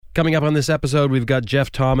Coming up on this episode, we've got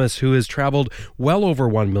Geoff Thomas, who has traveled well over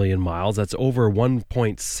 1 million miles. That's over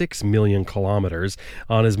 1.6 million kilometers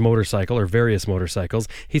on his motorcycle or various motorcycles.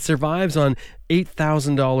 He survives on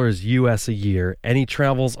 $8,000 US a year, and he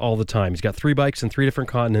travels all the time. He's got 3 bikes in 3 different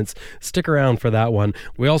continents. Stick around for that one.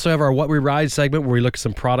 We also have our What We Ride segment, where we look at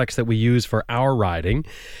some products that we use for our riding.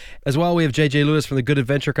 As well, we have JJ Lewis from the Good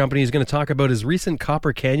Adventure Company. He's going to talk about his recent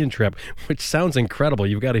Copper Canyon trip, which sounds incredible.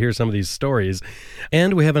 You've got to hear some of these stories.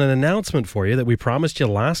 And we have an announcement for you that we promised you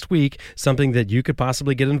last week, something that you could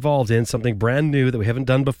possibly get involved in, something brand new that we haven't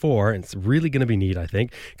done before. And it's really going to be neat, I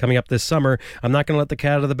think, coming up this summer. I'm not going to let the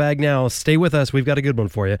cat out of the bag now. Stay with us. We've got a good one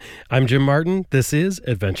for you. I'm Jim Martin. This is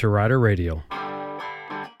Adventure Rider Radio.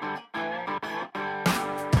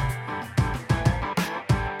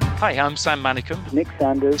 Hi, I'm Sam Manicum. Nick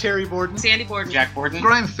Sanders. Terry Borden. Sandy Borden. Jack Borden.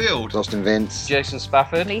 Graham Field. Austin Vince. Jason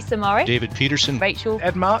Spafford. Lisa Murray. David Peterson. Rachel.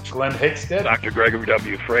 Ed March. Glenn Hickstead. Dr. Gregory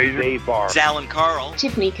W. Fraser. Dave Barr. Alan Carl.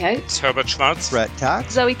 Tiffany Coates. Herbert Schwartz. Brett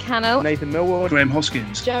Cox. Zoe Cano. Nathan Millward. Graham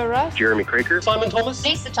Hoskins. Joe Russ. Jeremy Craker. Simon Thomas.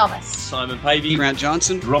 Lisa Thomas. Simon Pavey. Grant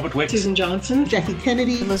Johnson. Robert Wick. Susan Johnson. Jackie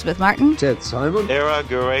Kennedy. Elizabeth Martin. Ted Simon. Era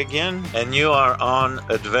Goregian, and you are on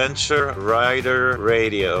Adventure Rider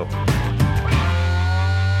Radio.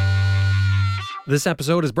 This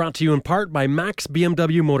episode is brought to you in part by Max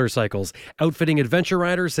BMW Motorcycles, outfitting adventure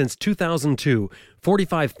riders since 2002.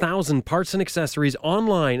 45,000 parts and accessories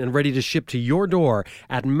online and ready to ship to your door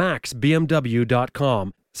at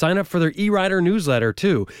maxbmw.com. Sign up for their e-rider newsletter,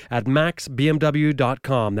 too, at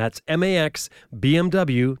maxbmw.com. That's maxbmw.com.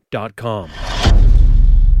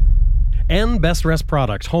 And Best Rest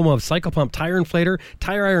Products, home of Cycle Pump Tire Inflator,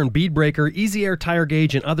 Tire Iron Bead Breaker, Easy Air Tire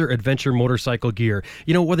Gauge, and other adventure motorcycle gear.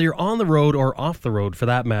 You know, whether you're on the road or off the road for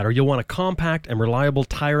that matter, you'll want a compact and reliable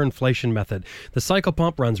tire inflation method. The Cycle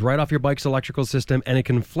Pump runs right off your bike's electrical system, and it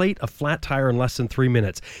can inflate a flat tire in less than 3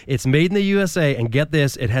 minutes. It's made in the USA, and get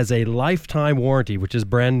this, it has a lifetime warranty, which is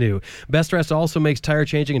brand new. Best Rest also makes tire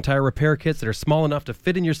changing and tire repair kits that are small enough to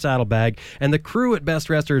fit in your saddlebag, and the crew at Best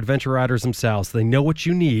Rest are adventure riders themselves, so they know what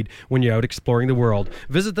you need when you're out exploring the world.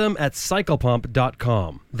 Visit them at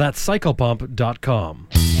cyclepump.com. That's cyclepump.com.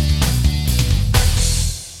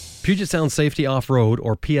 Puget Sound Safety Off-Road,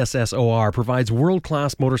 or PSSOR, provides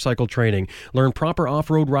world-class motorcycle training. Learn proper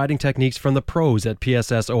off-road riding techniques from the pros at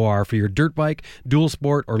PSSOR for your dirt bike, dual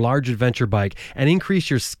sport, or large adventure bike, and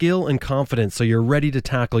increase your skill and confidence so you're ready to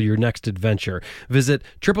tackle your next adventure. Visit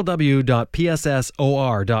www.pssor.com.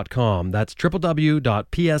 That's www.pssor.com.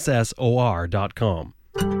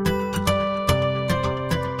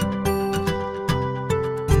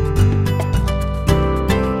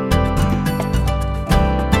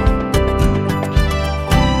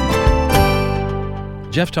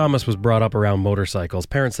 Geoff Thomas was brought up around motorcycles,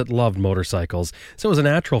 parents that loved motorcycles, so it was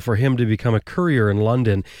natural for him to become a courier in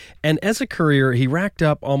London. And as a courier, he racked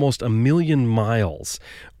up almost 1 million miles.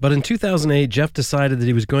 But in 2008, Geoff decided that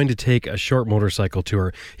he was going to take a short motorcycle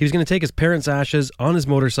tour. He was going to take his parents' ashes on his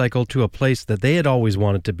motorcycle to a place that they had always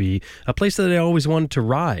wanted to be, a place that they always wanted to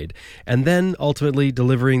ride, and then ultimately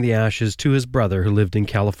delivering the ashes to his brother who lived in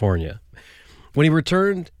California. When he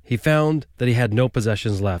returned, he found that he had no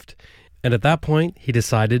possessions left. And at that point, he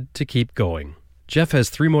decided to keep going. Geoff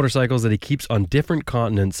has 3 motorcycles that he keeps on different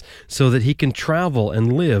continents so that he can travel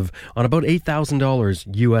and live on about $8,000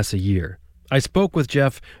 US a year. I spoke with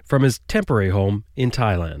Geoff from his temporary home in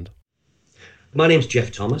Thailand. My name's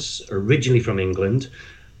Geoff Thomas, originally from England,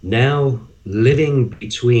 now living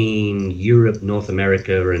between Europe, North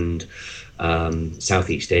America, and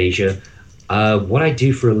Southeast Asia. What I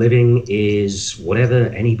do for a living is whatever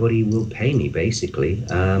anybody will pay me, basically.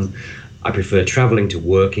 I prefer traveling to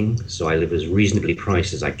working, so I live as reasonably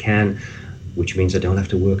priced as I can, which means I don't have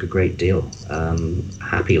to work a great deal.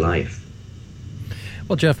 Happy life.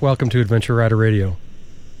 Well, Geoff, welcome to Adventure Rider Radio.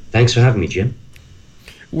 Thanks for having me, Jim.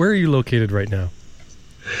 Where are you located right now?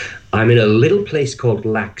 I'm in a little place called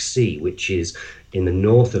Laxi, which is in the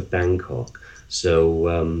north of Bangkok.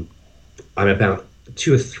 So I'm about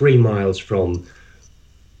 2 or 3 miles from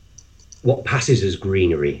what passes as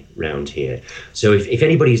greenery round here. So if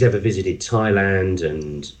anybody's ever visited Thailand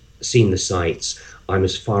and seen the sights, I'm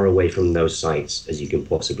as far away from those sites as you can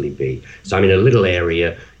possibly be. So I'm in a little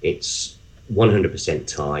area. It's 100%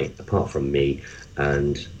 Thai, apart from me,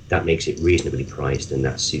 and that makes it reasonably priced, and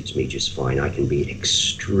that suits me just fine. I can be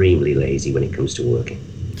extremely lazy when it comes to working.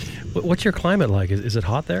 What's your climate like? Is it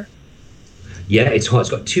hot there? Yeah, it's hot.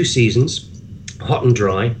 It's got 2 seasons, hot and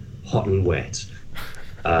dry, hot and wet.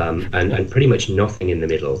 And pretty much nothing in the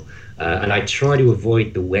middle. And I try to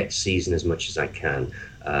avoid the wet season as much as I can.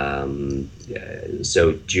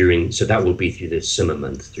 So that will be through the summer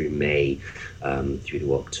month, through May. through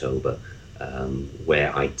to October,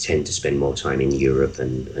 where I tend to spend more time in Europe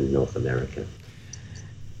and North America.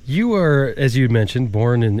 You are, as you mentioned,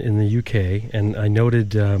 born in the UK, and I noted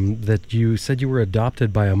that you said you were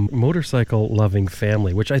adopted by a motorcycle-loving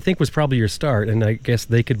family, which I think was probably your start, and I guess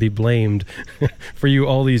they could be blamed for you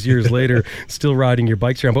all these years later still riding your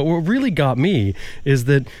bikes around. But what really got me is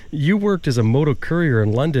that you worked as a moto courier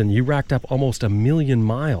in London. You racked up almost 1 million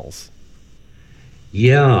miles.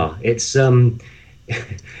 Yeah, it's when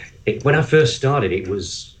I first started, it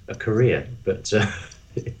was a career, but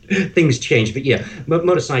things changed. But yeah,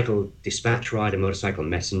 motorcycle dispatch rider, motorcycle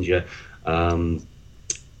messenger.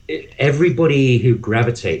 Everybody who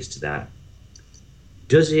gravitates to that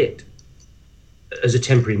does it as a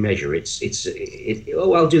temporary measure.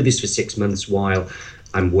 I'll do this for 6 months while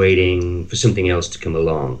I'm waiting for something else to come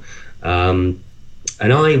along. And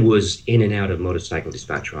I was in and out of motorcycle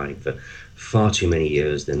dispatch riding for far too many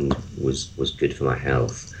years than was good for my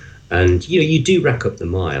health. And you do rack up the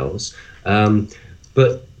miles.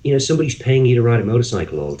 But somebody's paying you to ride a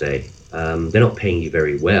motorcycle all day. They're not paying you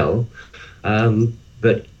very well,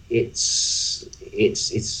 but it's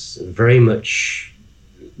very much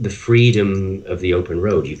the freedom of the open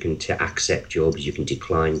road. You can accept jobs, you can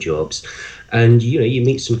decline jobs, and you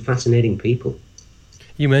meet some fascinating people.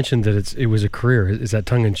 You mentioned that it was a career. Is that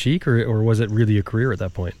tongue in cheek, or was it really a career at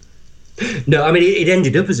that point? No, I mean it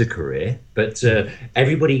ended up as a career, but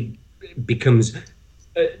everybody becomes.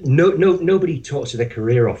 Nobody talks to their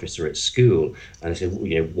career officer at school and say,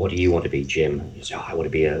 what do you want to be, Jim? You say, I want to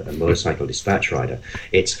be a motorcycle dispatch rider.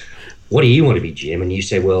 It's, what do you want to be, Jim? And you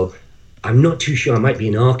say, well, I'm not too sure. I might be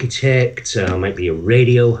an architect. I might be a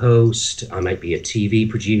radio host. I might be a TV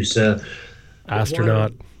producer.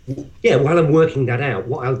 Astronaut. While I'm working that out,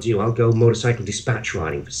 what I'll do, I'll go motorcycle dispatch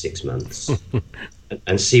riding for 6 months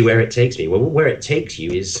and see where it takes me. Well, where it takes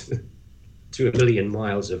you is to 1 million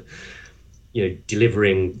miles of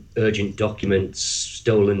delivering urgent documents,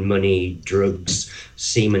 stolen money, drugs,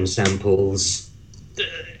 semen samples,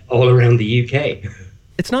 all around the UK.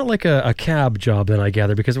 It's not like a cab job then, I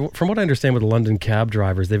gather, because from what I understand with the London cab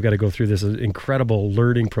drivers, they've got to go through this incredible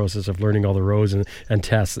learning process of learning all the roads and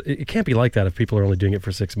tests. It can't be like that if people are only doing it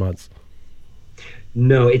for 6 months.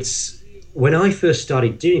 No, when I first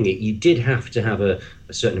started doing it, you did have to have a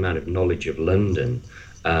certain amount of knowledge of London,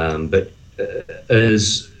 but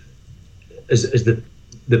as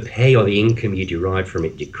the pay or the income you derived from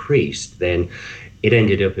it decreased, then it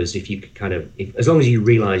ended up as if you could as long as you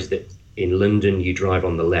realised that in London you drive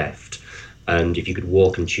on the left, and if you could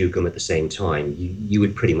walk and chew gum at the same time, you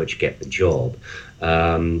would pretty much get the job.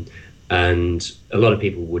 And a lot of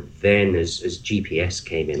people would then, as GPS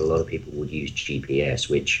came in, a lot of people would use GPS,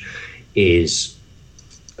 which is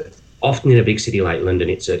often in a big city like London,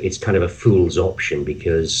 it's kind of a fool's option,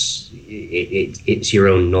 because it's your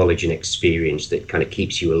own knowledge and experience that kind of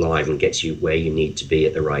keeps you alive and gets you where you need to be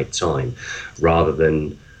at the right time, rather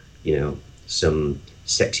than some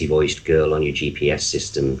sexy voiced girl on your GPS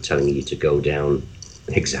system telling you to go down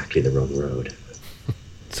exactly the wrong road.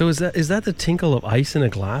 So is that the tinkle of ice in a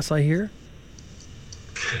glass I hear?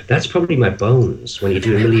 That's probably my bones when you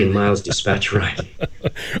do 1 million miles dispatch riding.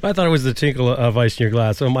 I thought it was the tinkle of ice in your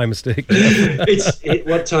glass. Oh, my mistake.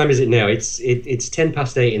 What time is it now? It's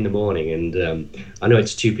 8:10 in the morning, and I know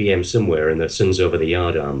it's 2 p.m. somewhere, and the sun's over the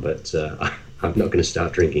yardarm, but I'm not going to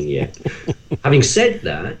start drinking yet. Having said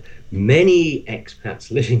that, many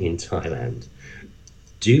expats living in Thailand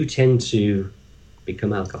do tend to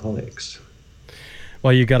become alcoholics.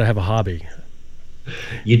 Well, you got to have a hobby.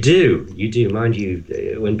 You do. Mind you,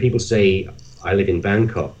 when people say I live in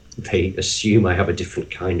Bangkok, they assume I have a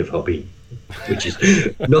different kind of hobby, which is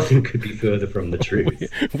nothing could be further from the truth.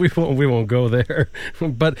 We won't go there.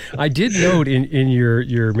 But I did note in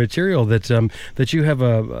your material that you have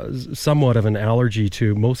a somewhat of an allergy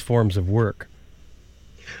to most forms of work.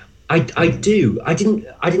 I do. I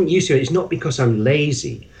didn't used to. It's not because I'm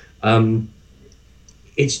lazy.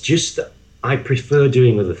 It's just that I prefer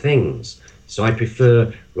doing other things. So I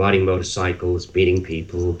prefer riding motorcycles, meeting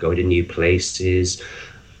people, going to new places.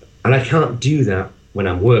 And I can't do that when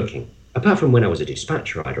I'm working. Apart from when I was a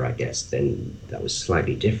dispatch rider, I guess, then that was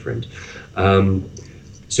slightly different.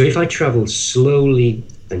 So if I travel slowly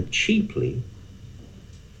and cheaply,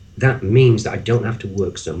 that means that I don't have to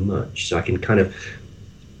work so much. So I can kind of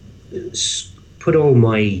put all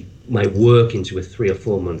my work into a 3 or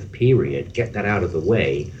 4 month period, get that out of the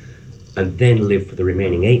way, and then live for the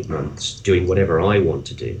remaining 8 months doing whatever I want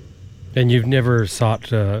to do. And you've never sought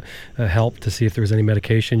help to see if there was any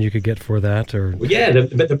medication you could get for that, or? Well, yeah,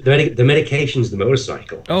 the medication's the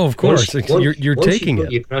motorcycle. Oh, of course. You're taking once you put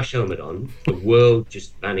it. your crash helmet on, the world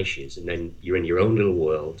just vanishes, and then you're in your own little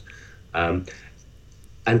world. And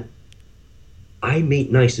I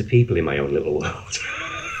meet nicer people in my own little world.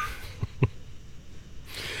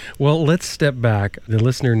 Well, let's step back. The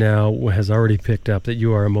listener now has already picked up that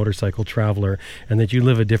you are a motorcycle traveler and that you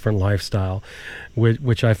live a different lifestyle,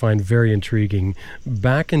 which I find very intriguing.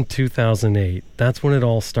 Back in 2008, that's when it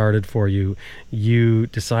all started for you. You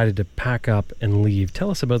decided to pack up and leave.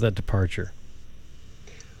 Tell us about that departure.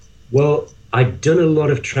 Well, I'd done a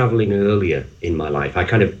lot of traveling earlier in my life. I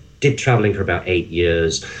kind of did traveling for about 8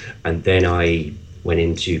 years, and then I went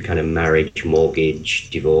into kind of marriage,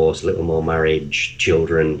 mortgage, divorce, a little more marriage,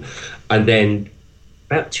 children. And then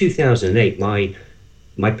about 2008, my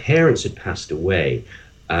parents had passed away,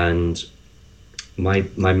 and my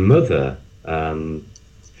mother,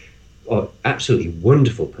 absolutely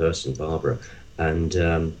wonderful person, Barbara,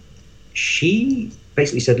 and she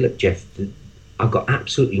basically said, look, Geoff, I've got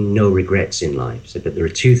absolutely no regrets in life. Said that there are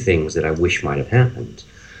two things that I wish might have happened.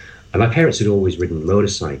 And my parents had always ridden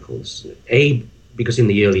motorcycles. Because in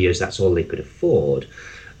the early years, that's all they could afford.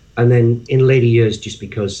 And then in later years, just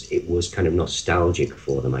because it was kind of nostalgic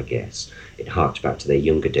for them, I guess. It harked back to their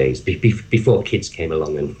younger days, before kids came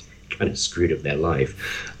along and kind of screwed up their life.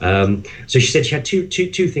 So she said she had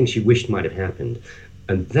two things she wished might have happened.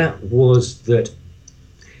 And that was that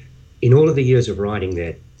in all of the years of riding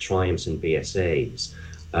their Triumphs and BSAs,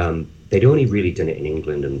 they'd only really done it in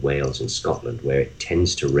England and Wales and Scotland, where it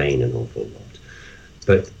tends to rain an awful lot.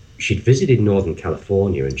 But she'd visited Northern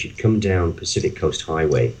California, and she'd come down Pacific Coast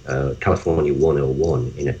Highway, California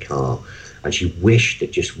 101, in a car, and she wished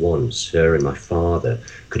that just once her and my father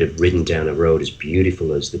could have ridden down a road as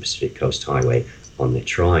beautiful as the Pacific Coast Highway on their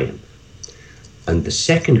Triumph. And the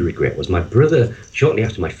second regret was my brother, shortly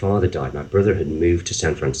after my father died, my brother had moved to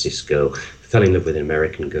San Francisco, fell in love with an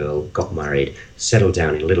American girl, got married, settled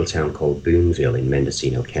down in a little town called Boonville in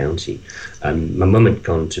Mendocino County. My mum had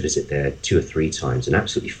gone to visit there 2 or 3 times and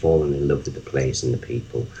absolutely fallen in love with the place and the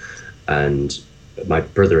people. And my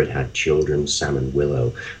brother had children, Sam and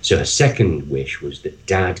Willow. So her second wish was that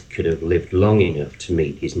Dad could have lived long enough to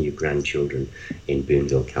meet his new grandchildren in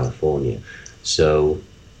Boonville, California. So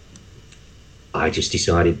I just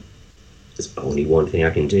decided there's only one thing I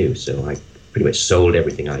can do. So I pretty much sold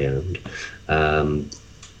everything I owned,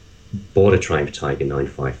 bought a Triumph Tiger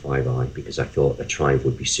 955i because I thought a Triumph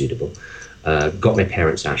would be suitable, got my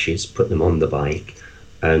parents' ashes, put them on the bike,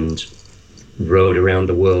 and rode around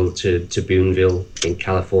the world to Boonville in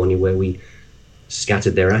California, where we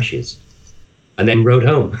scattered their ashes, and then rode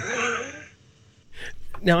home.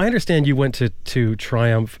 Now, I understand you went to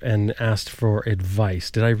Triumph and asked for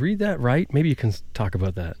advice. Did I read that right? Maybe you can talk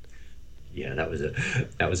about that. Yeah, that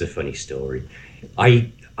was a funny story.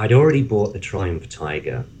 I'd already bought the Triumph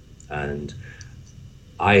Tiger, and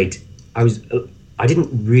I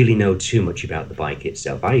didn't really know too much about the bike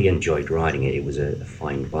itself. I enjoyed riding it. It was a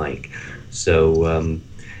fine bike. So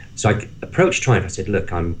I approached Triumph. I said,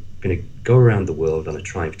 look, I'm going to go around the world on a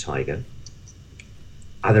Triumph Tiger.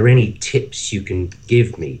 Are there any tips you can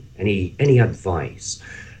give me? Any advice?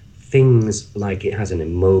 Things like it has an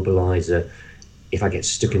immobilizer. If I get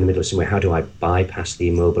stuck in the middle of somewhere, how do I bypass the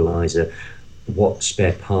immobilizer? What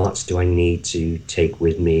spare parts do I need to take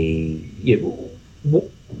with me?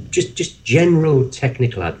 Just general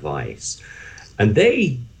technical advice. And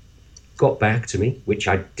they got back to me, which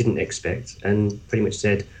I didn't expect, and pretty much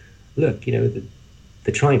said, look,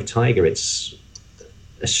 the Triumph Tiger, it's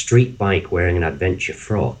a street bike wearing an adventure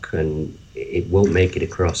frock, and it won't make it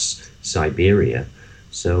across Siberia.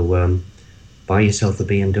 So buy yourself a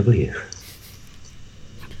BMW.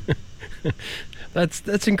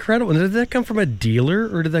 That's incredible. Did that come from a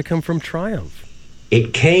dealer, or did that come from Triumph?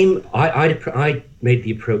 It came. I made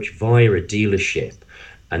the approach via a dealership,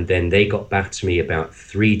 and then they got back to me about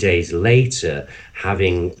 3 days later,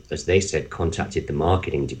 having, as they said, contacted the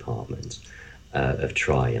marketing department of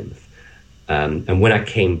Triumph. And when I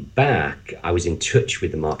came back, I was in touch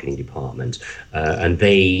with the marketing department, and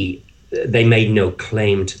they made no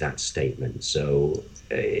claim to that statement. So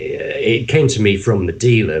it came to me from the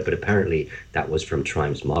dealer, but apparently that was from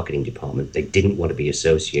Triumph's marketing department. They didn't want to be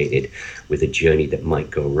associated with a journey that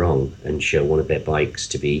might go wrong and show one of their bikes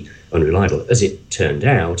to be unreliable. As it turned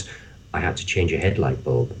out, I had to change a headlight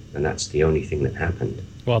bulb, and that's the only thing that happened.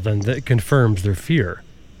 Well, then that confirms their fear.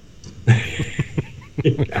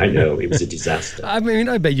 I know, it was a disaster. I mean,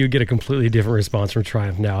 I bet you'd get a completely different response from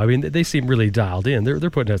Triumph now. I mean, they seem really dialed in. They're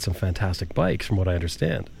putting out some fantastic bikes, from what I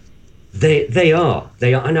understand. They are,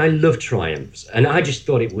 and I love triumphs. And I just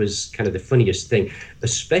thought it was kind of the funniest thing,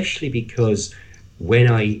 especially because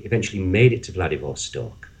when I eventually made it to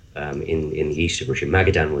Vladivostok, in the east of Russia,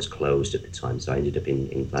 Magadan was closed at the time, so I ended up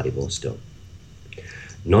in Vladivostok.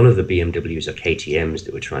 None of the BMWs or KTMs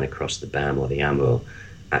that were trying to cross the BAM or the Amur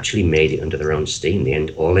actually made it under their own steam.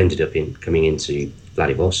 They all ended up coming into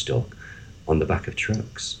Vladivostok on the back of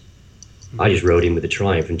trucks. I just rode in with the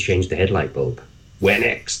Triumph and changed the headlight bulb. Where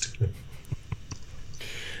next?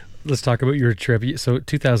 Let's talk about your trip. So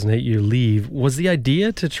 2008, you leave. Was the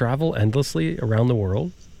idea to travel endlessly around the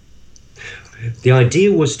world? The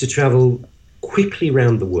idea was to travel quickly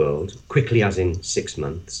around the world, quickly as in 6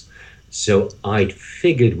 months. So I'd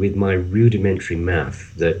figured with my rudimentary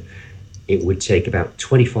math that it would take about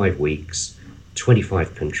 25 weeks,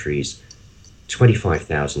 25 countries,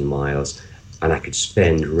 25,000 miles, and I could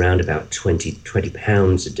spend around about 20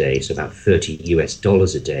 pounds a day, so about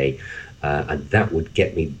 $30 a day, and that would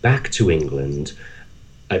get me back to England,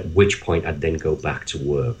 at which point I'd then go back to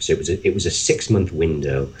work. So it was a 6-month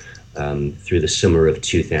window through the summer of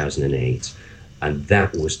 2008, and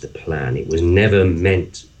that was the plan. It was never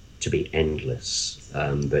meant to be endless,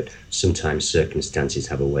 but sometimes circumstances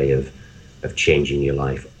have a way of changing your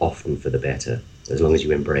life, often for the better, as long as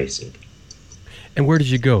you embrace it. And where did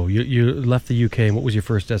you go? You left the UK, and what was your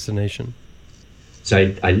first destination?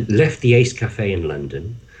 So I left the Ace Cafe in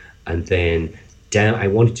London, and then I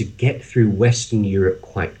wanted to get through Western Europe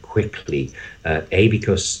quite quickly,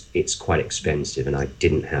 because it's quite expensive and I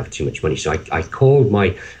didn't have too much money. So I called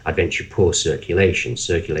my adventure poor circulation,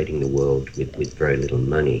 circulating the world with very little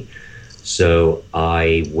money. So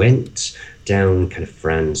I went down kind of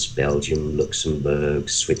France, Belgium, Luxembourg,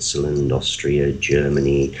 Switzerland, Austria,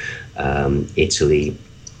 Germany, Italy,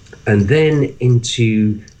 and then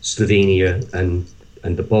into Slovenia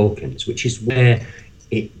and the Balkans, which is where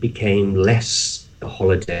it became less a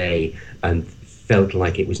holiday and felt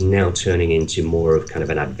like it was now turning into more of kind of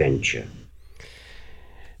an adventure.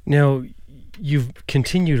 Now, you've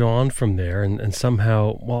continued on from there, and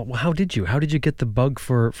somehow, well, how did you get the bug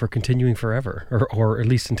for continuing forever, or at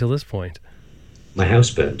least until this point? My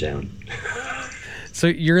house burnt down. So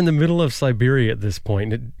you're in the middle of Siberia at this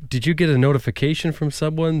point. Did you get a notification from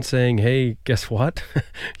someone saying, "Hey, guess what?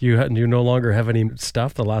 you no longer have any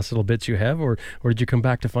stuff, the last little bits you have," or did you come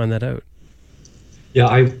back to find that out? Yeah,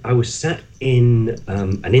 I was sat in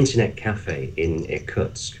an internet cafe in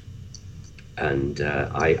Irkutsk, and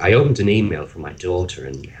I opened an email from my daughter,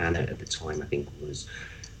 and Hannah at the time, I think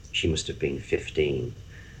she must have been 15,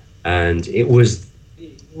 and we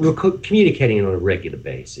were communicating on a regular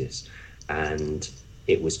basis, and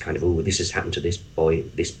it was kind of, oh, this has happened to this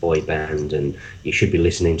boy band, and you should be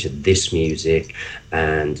listening to this music,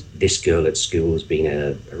 and this girl at school has been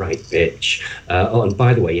a right bitch. Oh, and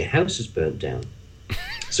by the way, your house has burnt down.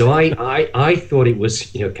 So I thought it was,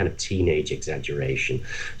 kind of teenage exaggeration.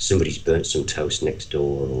 Somebody's burnt some toast next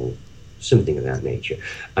door or something of that nature.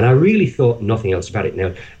 And I really thought nothing else about it.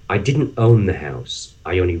 Now, I didn't own the house.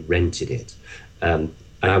 I only rented it.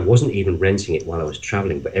 And I wasn't even renting it while I was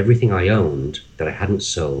traveling, but everything I owned that I hadn't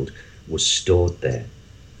sold was stored there.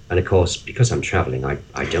 And of course, because I'm traveling,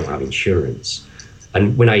 I don't have insurance.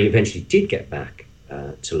 And when I eventually did get back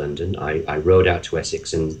to London, I rode out to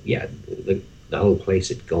Essex, and the whole place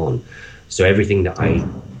had gone. So everything that I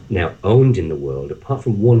now owned in the world, apart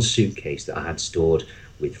from one suitcase that I had stored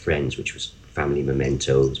with friends, which was family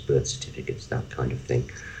mementos, birth certificates, that kind of thing,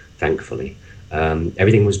 thankfully,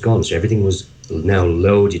 everything was gone. So everything was now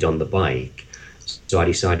loaded on the bike. So I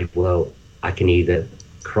decided, well, I can either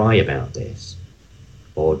cry about this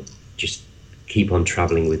or just keep on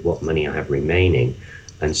traveling with what money I have remaining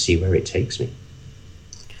and see where it takes me.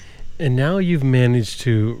 And now you've managed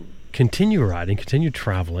to continue riding, continue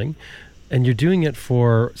traveling, and you're doing it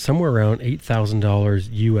for somewhere around $8,000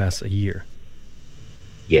 US a year.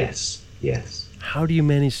 Yes. How do you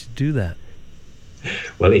manage to do that?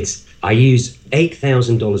 Well, I use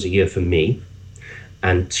 $8,000 a year for me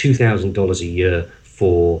and $2,000 a year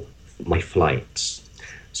for my flights.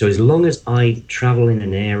 So as long as I travel in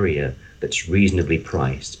an area that's reasonably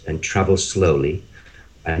priced and travel slowly,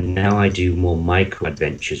 and now I do more micro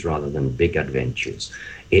adventures rather than big adventures,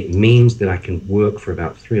 it means that I can work for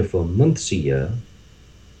about 3 or 4 months a year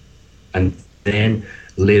and then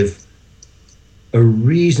live a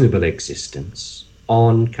reasonable existence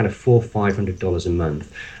on kind of $400 or $500 a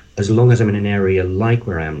month, as long as I'm in an area like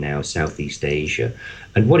where I am now, Southeast Asia.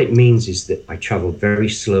 And what it means is that I travel very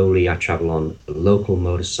slowly. I travel on a local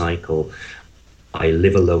motorcycle. I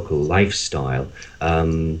live a local lifestyle.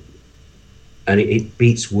 And it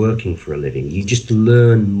beats working for a living. You just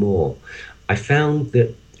learn more. I found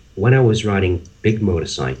that when I was riding big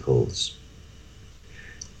motorcycles,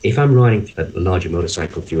 if I'm riding a larger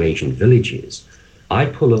motorcycle through Asian villages, I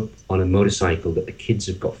pull up on a motorcycle that the kids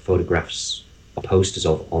have got photographs or posters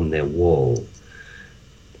of on their wall.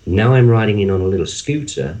 Now I'm riding in on a little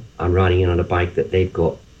scooter, I'm riding in on a bike that they've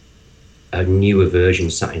got a newer version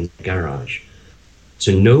sat in the garage.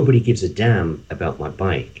 So nobody gives a damn about my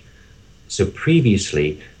bike. So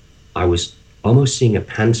previously, I was almost seeing a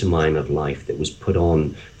pantomime of life that was put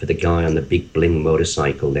on for the guy on the big bling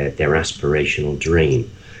motorcycle, their aspirational dream.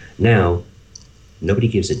 Now, nobody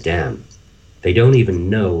gives a damn. They don't even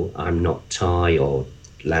know I'm not Thai or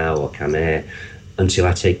Lao or Khmer until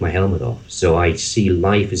I take my helmet off. So I see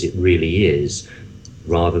life as it really is,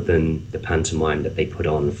 rather than the pantomime that they put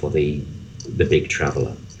on for the big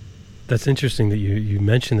traveler. That's interesting that you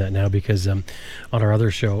mentioned that now, because on our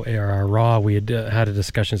other show, ARR Raw, we had had a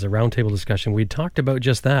discussion, as a roundtable discussion. We talked about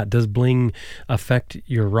just that. Does bling affect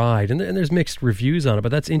your ride? And there's mixed reviews on it,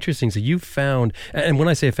 but that's interesting. So you found, and when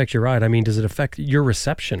I say affect your ride, I mean, does it affect your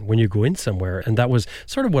reception when you go in somewhere? And that was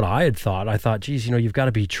sort of what I had thought. I thought, geez, you've got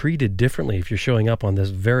to be treated differently if you're showing up on this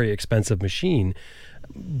very expensive machine.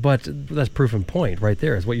 But that's proof and point right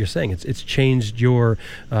there, is what you're saying. It's changed your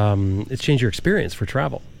experience for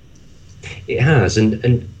travel. It has,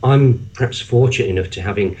 and I'm perhaps fortunate enough to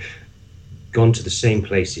having gone to the same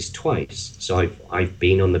places twice. So I've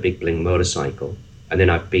been on the big bling motorcycle, and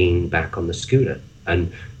then I've been back on the scooter,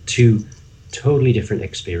 and two totally different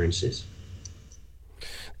experiences.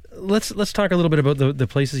 Let's talk a little bit about the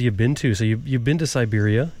places you've been to. So you've been to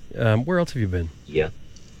Siberia. Where else have you been? Yeah.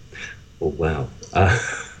 Oh wow.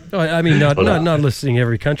 I mean, not listing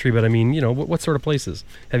every country, but I mean, what sort of places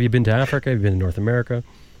have you been to? Africa? Have you been to North America?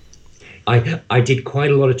 I did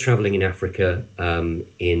quite a lot of traveling in Africa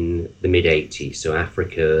in the mid-'80s. So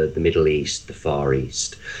Africa, the Middle East, the Far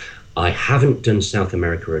East. I haven't done South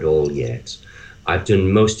America at all yet. I've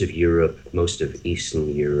done most of Europe, most of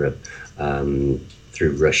Eastern Europe,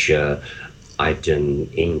 through Russia. I've done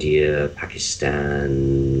India,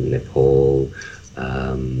 Pakistan, Nepal.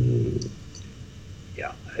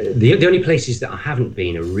 The only places that I haven't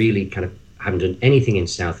been are really haven't done anything in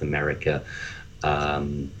South America.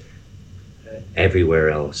 Everywhere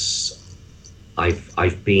else,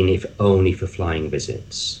 I've been, if only for flying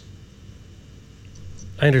visits.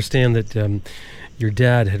 I understand that your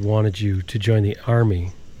dad had wanted you to join the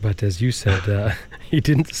army, but as you said, he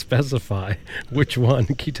didn't specify which one.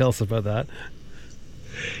 Can you tell us about that?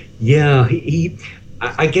 Yeah,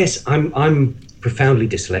 I guess I'm profoundly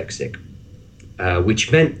dyslexic,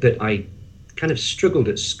 which meant that I kind of struggled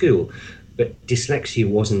at school, but dyslexia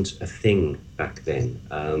wasn't a thing back then.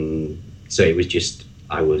 So it was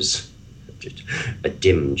I was just a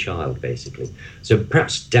dim child, basically. So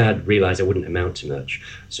perhaps Dad realised I wouldn't amount to much.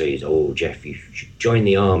 So he's, Geoff, you should join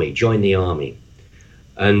the army.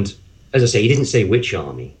 And as I say, he didn't say which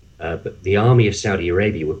army, but the army of Saudi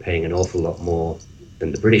Arabia were paying an awful lot more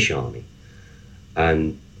than the British army.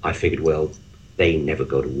 And I figured, well, they never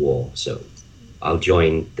go to war, so I'll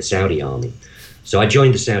join the Saudi army. So I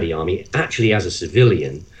joined the Saudi army, actually as a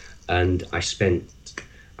civilian, and I spent,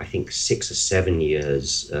 I think, 6 or 7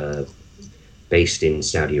 years based in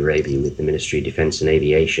Saudi Arabia with the Ministry of Defense and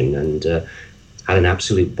Aviation, and had an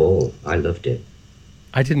absolute ball. I loved it.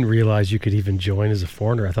 I didn't realize you could even join as a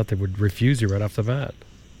foreigner. I thought they would refuse you right off the bat.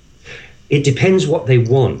 It depends what they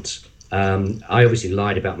want. I obviously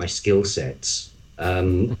lied about my skill sets,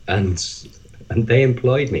 and they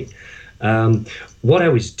employed me. What I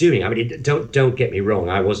was doing, I mean, don't get me wrong.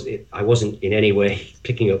 I wasn't in any way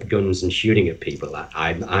picking up guns and shooting at people.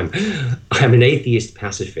 I'm an atheist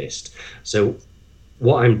pacifist. So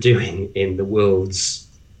what I'm doing in the world's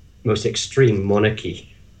most extreme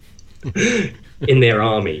monarchy, in their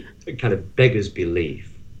army, kind of beggars belief.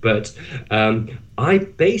 But I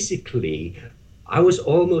was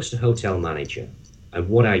almost a hotel manager, and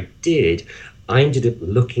what I did, I ended up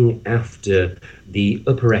looking after the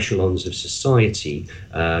upper echelons of society,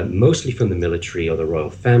 mostly from the military or the royal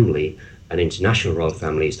family and international royal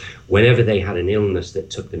families, whenever they had an illness that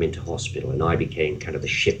took them into hospital. And I became kind of the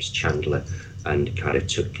ship's chandler and kind of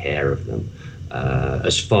took care of them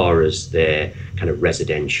as far as their kind of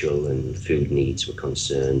residential and food needs were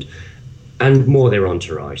concerned, and more their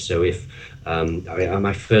entourage. So if on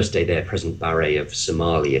my first day there, President Barre of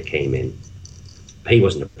Somalia came in. He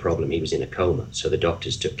wasn't a problem, he was in a coma, so the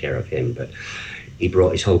doctors took care of him, but he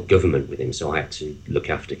brought his whole government with him, so I had to look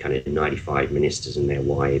after kind of 95 ministers and their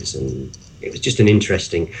wives, and it was just an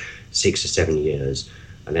interesting 6 or 7 years.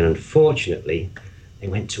 And then unfortunately, they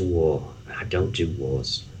went to war. I don't do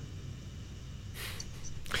wars.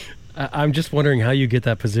 I'm just wondering how you get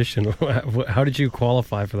that position. How did you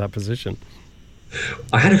qualify for that position?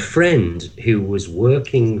 I had a friend who was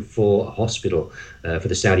working for a hospital for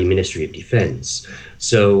the Saudi Ministry of Defense.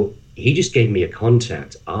 So he just gave me a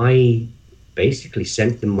contact. I basically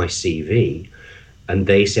sent them my CV and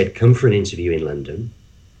they said, come for an interview in London.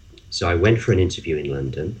 So I went for an interview in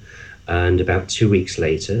London, and about 2 weeks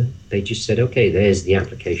later, they just said, okay, there's the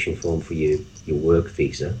application form for you, your work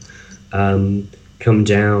visa. Come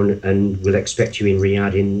down and we'll expect you in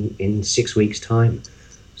Riyadh in 6 weeks' time.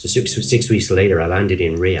 So six weeks later, I landed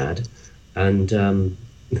in Riyadh, and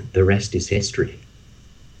the rest is history.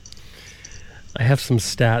 I have some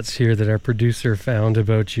stats here that our producer found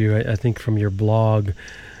about you, I think from your blog.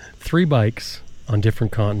 3 bikes on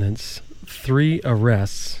different continents, 3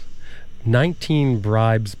 arrests, 19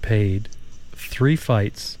 bribes paid, 3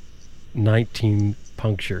 fights, 19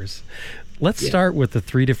 punctures. Let's start with the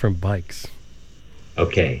 3 different bikes.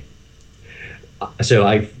 Okay.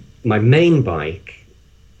 So my main bike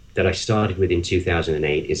that I started with in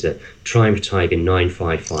 2008 is a Triumph Tiger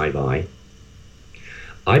 955i.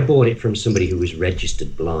 I bought it from somebody who was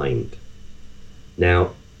registered blind.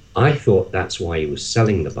 Now, I thought that's why he was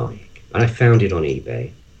selling the bike, and I found it on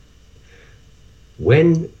eBay.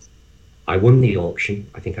 When I won the auction,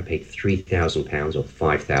 I think I paid £3,000 or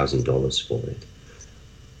 $5,000 for it.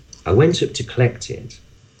 I went up to collect it.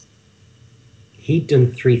 He'd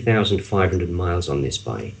done 3,500 miles on this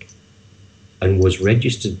bike and was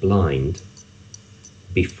registered blind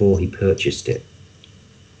before he purchased it,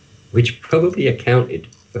 which probably accounted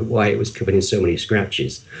for why it was covered in so many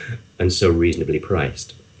scratches and so reasonably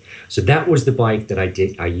priced. So that was the bike that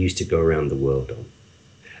I used to go around the world on.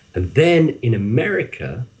 And then in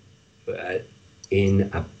America, in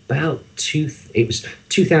about it was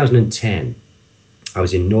 2010, I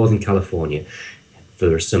was in Northern California for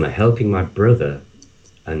the summer helping my brother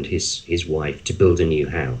and his wife to build a new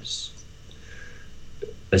house.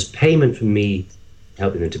 As payment for me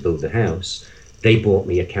helping them to build the house, they bought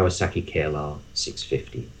me a Kawasaki KLR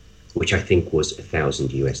 650, which I think was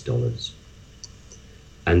 $1,000 US.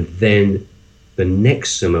 And then the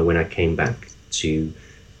next summer when I came back to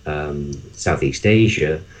Southeast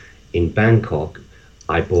Asia, in Bangkok,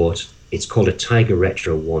 I bought, it's called a Tiger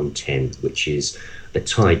Retro 110, which is the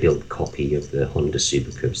Thai-built copy of the Honda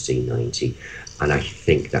Super Cub C90, and I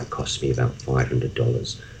think that cost me about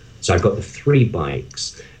 $500. So I've got the 3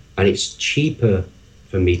 bikes, and it's cheaper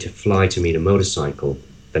for me to fly to meet a motorcycle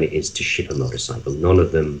than it is to ship a motorcycle. None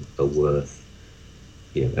of them are worth,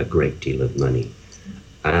 a great deal of money,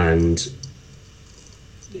 and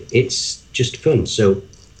it's just fun. So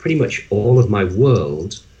pretty much all of my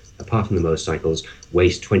world, apart from the motorcycles,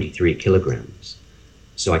 weighs 23 kilograms.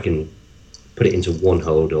 So I can put it into one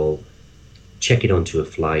hold-all, check it onto a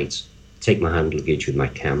flight, take my hand luggage with my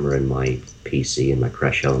camera and my PC and my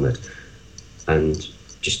crash helmet, and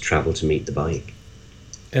just travel to meet the bike.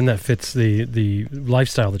 And that fits the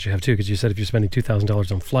lifestyle that you have too, because you said if you're spending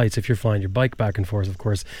 $2,000 on flights, if you're flying your bike back and forth, of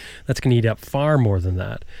course, that's going to eat up far more than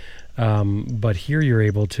that. But here you're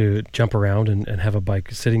able to jump around and have a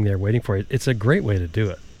bike sitting there waiting for you. It's a great way to do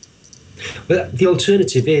it. But the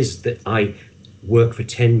alternative is that I work for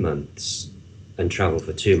 10 months and travel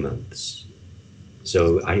for 2 months.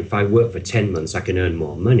 So if I work for 10 months, I can earn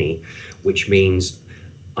more money, which means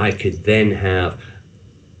I could then have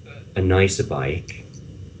a nicer bike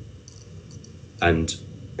and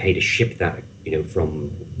pay to ship that, from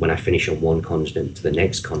when I finish on one continent to the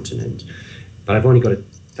next continent. But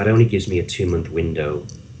that only gives me a 2-month window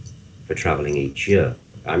for traveling each year.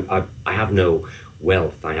 I have no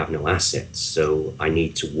wealth, I have no assets, so I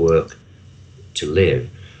need to work to live.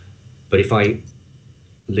 But if I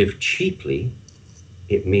live cheaply,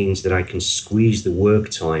 it means that I can squeeze the work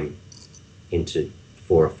time into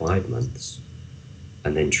 4 or 5 months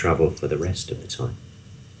and then travel for the rest of the time.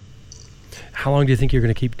 How long do you think you're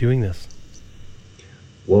going to keep doing this?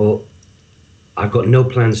 Well, I've got no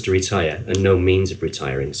plans to retire and no means of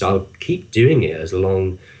retiring, so I'll keep doing it as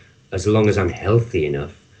long as I'm healthy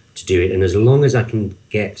enough to do it, and as long as I can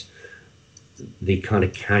get the kind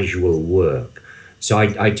of casual work. So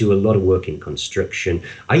I do a lot of work in construction.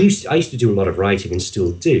 I used to do a lot of writing and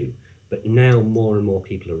still do, but now more and more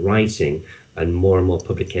people are writing and more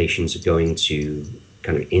publications are going to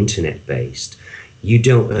kind of internet based. You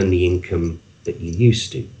don't earn the income that you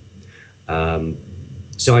used to.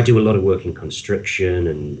 So I do a lot of work in construction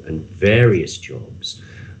and various jobs.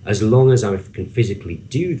 As long as I can physically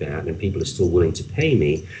do that and people are still willing to pay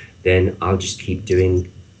me, then I'll just keep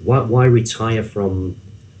doing. Why retire from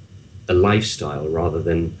a lifestyle rather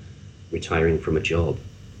than retiring from a job?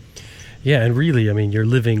 Yeah, and really, I mean, you're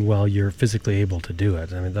living while you're physically able to do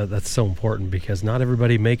it. I mean, that's so important because not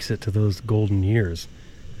everybody makes it to those golden years.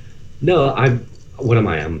 No, what am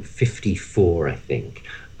I? I'm 54, I think.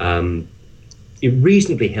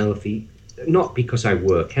 Reasonably healthy, not because I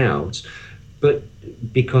work out, but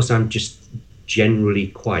because I'm just generally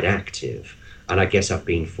quite active. And I guess I've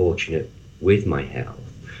been fortunate with my health.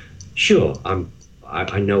 Sure,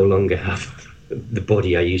 I no longer have the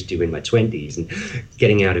body I used to in my 20s, and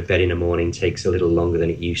getting out of bed in the morning takes a little longer than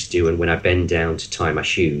it used to. And when I bend down to tie my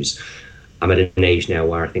shoes, I'm at an age now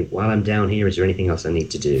where I think, while I'm down here, is there anything else I need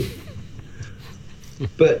to do?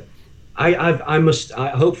 But I must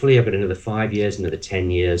hopefully I've got another 5 years, another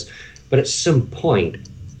 10 years. But at some point,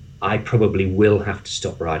 I probably will have to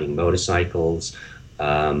stop riding motorcycles.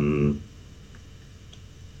 And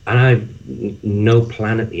I've no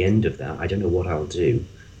plan at the end of that. I don't know what I'll do.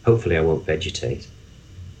 Hopefully I won't vegetate.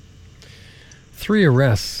 3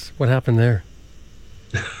 arrests. What happened there?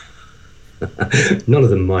 None of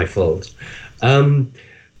them my fault. I'm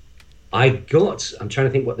trying to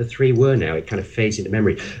think what the 3 were now. It kind of fades into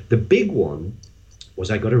memory. The big one was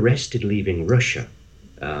I got arrested leaving Russia.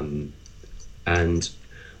 And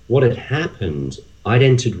what had happened, I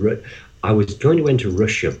was going to enter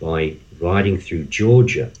Russia by riding through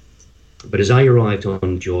Georgia. But as I arrived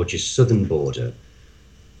on Georgia's southern border,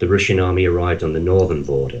 the Russian army arrived on the northern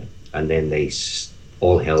border, and then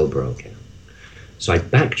all hell broke out. So I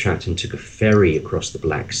backtracked and took a ferry across the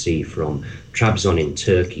Black Sea from Trabzon in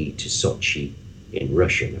Turkey to Sochi in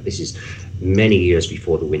Russia. Now, this is many years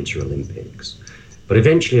before the Winter Olympics. But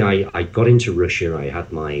eventually I got into Russia. I had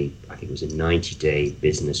I think it was a 90-day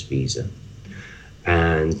business visa.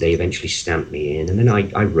 And they eventually stamped me in. And then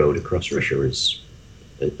I rode across Russia as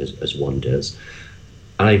one does.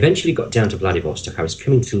 And I eventually got down to Vladivostok. I was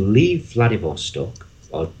coming to leave Vladivostok,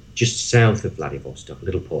 or just south of Vladivostok, a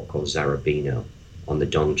little port called Zarabino, on the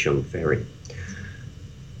Dongcheng ferry.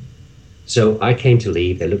 So I came to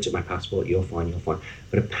leave. They looked at my passport. You're fine, you're fine.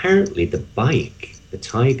 But apparently the bike, the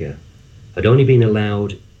Tiger, had only been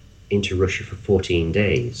allowed into Russia for 14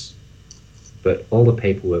 days. But all the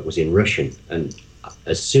paperwork was in Russian. And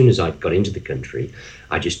as soon as I got into the country,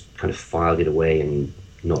 I just kind of filed it away and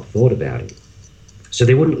not thought about it. So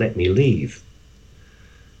they wouldn't let me leave.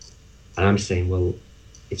 And I'm saying, well,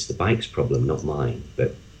 it's the bike's problem, not mine.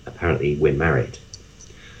 But apparently we're married.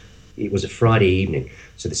 It was a Friday evening.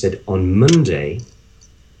 So they said, on Monday,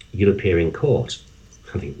 you'll appear in court.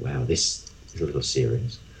 I think, wow, this is a little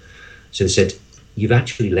serious. So they said, you've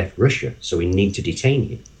actually left Russia, so we need to detain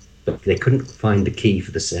you. But they couldn't find the key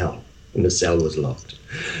for the cell, and the cell was locked.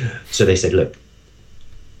 So they said, look,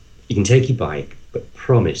 you can take your bike, but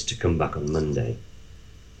promise to come back on Monday.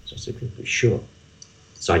 So I said, sure.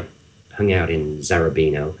 So I hung out in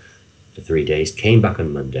Zarabino for 3 days, came back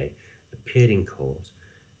on Monday, appeared in court.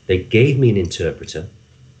 They gave me an interpreter,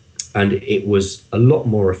 and it was a lot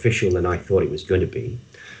more official than I thought it was going to be.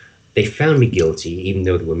 They found me guilty, even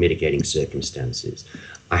though there were mitigating circumstances.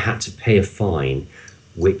 I had to pay a fine,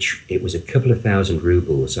 which it was a couple of thousand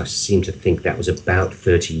rubles. I seem to think that was about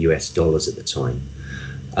 $30 at the time.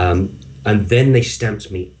 And then they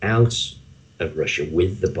stamped me out of Russia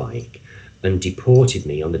with the bike and deported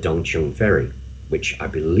me on the Dongcheng ferry, which I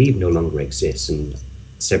believe no longer exists, and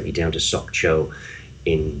sent me down to Sokcho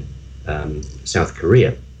in South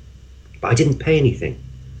Korea. But I didn't pay anything.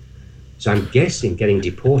 So I'm guessing getting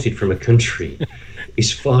deported from a country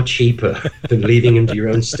is far cheaper than leaving under your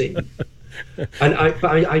own steam. And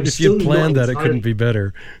I'm if still you planned that, it couldn't be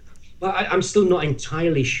better. Well, I'm still not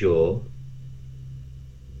entirely sure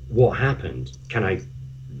what happened. Can I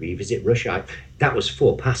revisit Russia? That was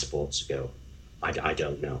 4 passports ago. I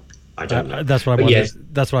don't know. I don't know. That's what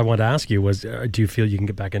I wanted to ask you was, do you feel you can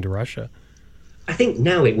get back into Russia? I think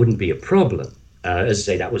now it wouldn't be a problem. As I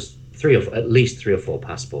say, that was at least 3 or 4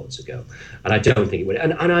 passports ago. And I don't think it would.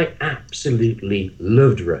 And I absolutely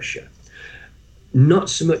loved Russia. Not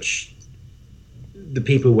so much the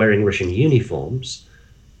people wearing Russian uniforms,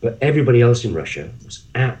 but everybody else in Russia was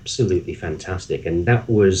absolutely fantastic. And that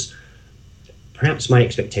was, perhaps my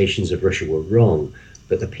expectations of Russia were wrong,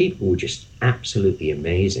 but the people were just absolutely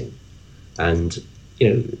amazing. And,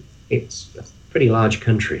 it's a pretty large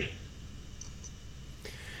country.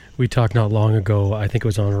 We talked not long ago, I think it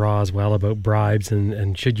was on Raw as well, about bribes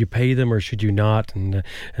and should you pay them or should you not? And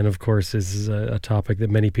of course, this is a topic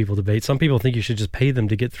that many people debate. Some people think you should just pay them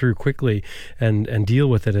to get through quickly and deal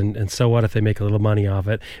with it. And so what if they make a little money off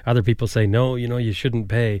it? Other people say, no, you shouldn't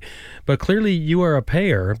pay. But clearly you are a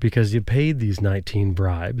payer because you paid these 19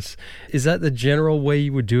 bribes. Is that the general way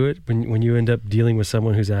you would do it when you end up dealing with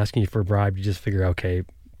someone who's asking you for a bribe? You just figure, okay,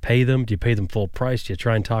 pay them? Do you pay them full price? Do you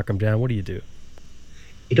try and talk them down? What do you do?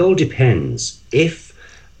 It all depends.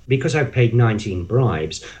 Because I've paid 19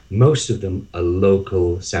 bribes, most of them are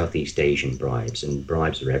local Southeast Asian bribes, and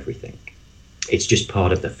bribes are everything. It's just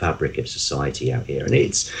part of the fabric of society out here, and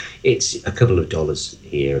it's a couple of dollars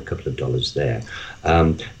here, a couple of dollars there.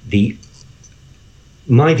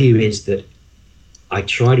 My view is that I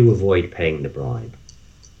try to avoid paying the bribe,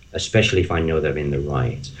 especially if I know they're in the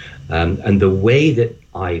right. And the way that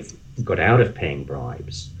I've got out of paying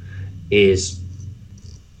bribes is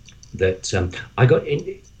that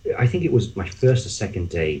I think it was my first or second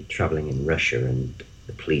day traveling in Russia, and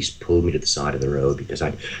the police pulled me to the side of the road because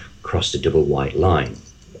I'd crossed a double white line.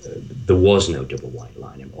 There was no double white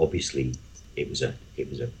line, and obviously it was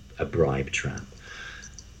a bribe trap.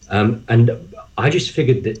 And I just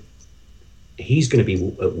figured that he's going to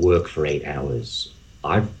be at work for 8 hours.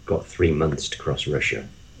 I've got 3 months to cross Russia,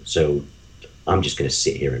 so I'm just going to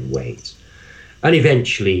sit here and wait. And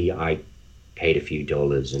eventually I paid a few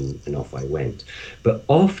dollars and off I went. But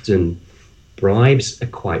often bribes are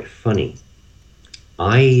quite funny.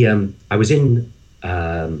 I was in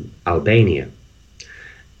Albania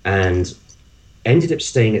and ended up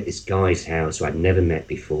staying at this guy's house who I'd never met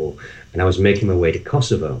before, and I was making my way to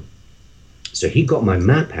Kosovo. So he got my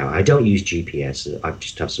map out. I don't use GPS. I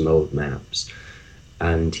just have some old maps.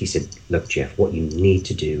 And he said, look, Geoff, what you need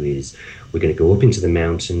to do is we're going to go up into the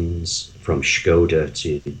mountains from Shkoda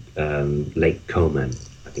to Lake Komen,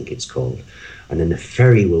 I think it's called. And then the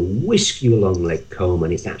ferry will whisk you along Lake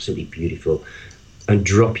Komen. It's absolutely beautiful, and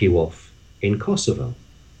drop you off in Kosovo.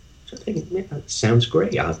 So I think, yeah, that sounds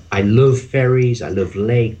great. I love ferries. I love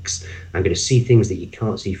lakes. I'm going to see things that you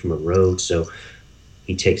can't see from a road. So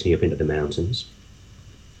he takes me up into the mountains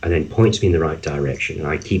and then points me in the right direction. And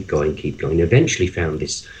I keep going, and eventually found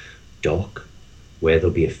this dock where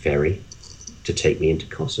there'll be a ferry to take me into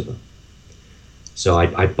Kosovo. So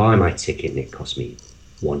I buy my ticket, and it cost me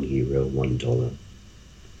 €1, $1. And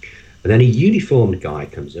then a uniformed guy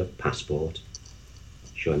comes up, passport,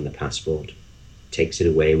 show him the passport, takes it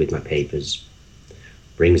away with my papers,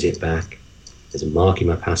 brings it back. There's a mark in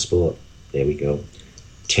my passport. There we go.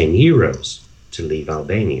 €10 to leave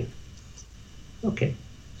Albania. Okay,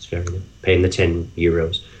 it's fair enough. Pay him the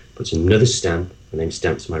 €10, puts another stamp, and then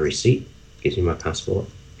stamps my receipt, gives me my passport.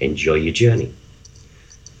 Enjoy your journey.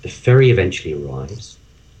 The ferry eventually arrives.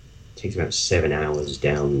 It takes about 7 hours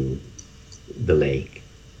down the lake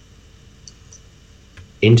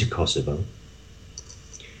into Kosovo.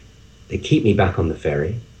 They keep me back on the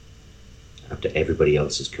ferry after everybody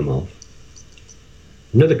else has come off.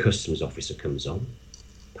 Another customs officer comes on.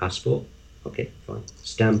 Passport, okay, fine.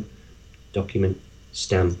 Stamp, document,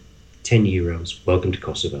 stamp, €10, welcome to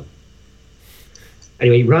Kosovo.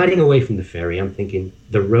 Anyway, riding away from the ferry, I'm thinking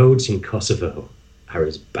the roads in Kosovo are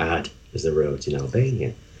as bad as the roads in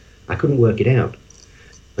Albania. I couldn't work it out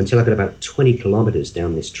until I got about 20 kilometers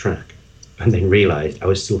down this track, and then realized I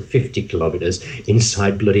was still 50 kilometers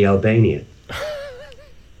inside bloody Albania.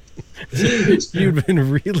 You'd been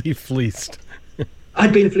really fleeced.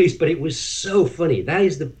 I'd been fleeced, but it was so funny. That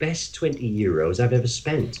is the best €20 I've ever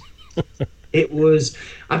spent.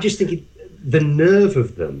 I'm just thinking, the nerve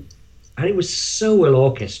of them, and it was so well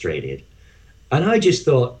orchestrated. And I just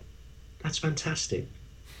thought, that's fantastic.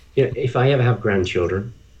 You know, if I ever have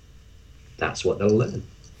grandchildren, that's what they'll learn.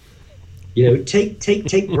 You know,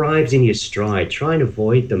 take bribes in your stride, try and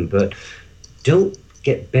avoid them, but don't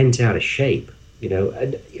get bent out of shape. You know,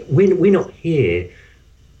 and we're not here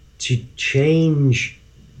to change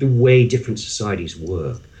the way different societies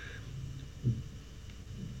work.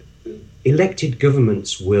 Elected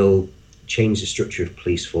governments will change the structure of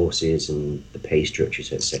police forces and the pay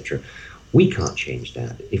structures, etc. We can't change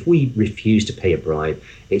that. If we refuse to pay a bribe,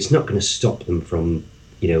 it's not going to stop them from,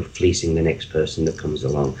 fleecing the next person that comes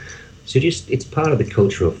along. So it's part of the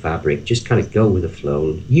cultural fabric. Just kind of go with the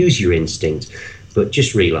flow, use your instinct, but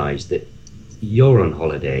just realize that you're on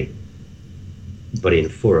holiday, but in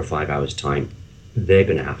 4 or 5 hours' time, they're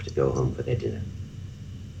going to have to go home for their dinner.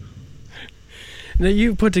 Now,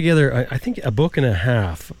 you put together, I think, a book and a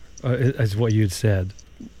half, is what you'd said.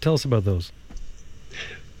 Tell us about those.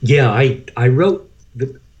 Yeah, I wrote,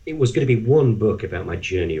 it was going to be one book about my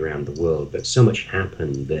journey around the world, but so much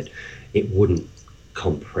happened that it wouldn't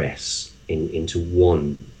compress into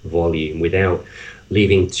one volume without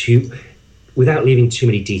leaving too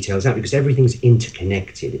many details out, because everything's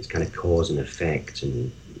interconnected. It's kind of cause and effect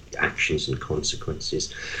and actions and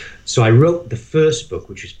consequences. So I wrote the first book,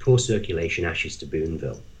 which was Poor Circulation, Ashes to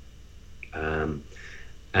Boonville.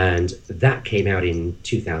 And that came out in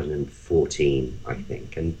 2014, I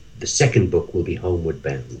think. And the second book will be Homeward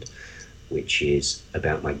Bound. which is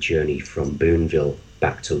about my journey from Boonville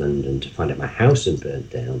back to London to find out my house had burnt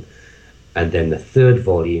down. And then the third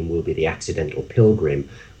volume will be The Accidental Pilgrim,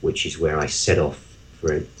 which is where I set off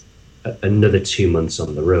for another 2 months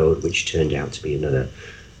on the road, which turned out to be another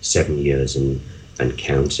 7 years and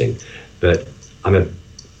counting. But I'm a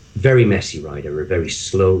very messy writer, a very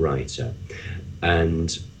slow writer.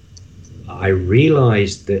 And I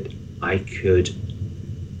realized that I could,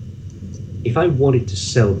 if I wanted to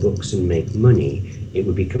sell books and make money, it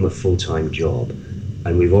would become a full-time job.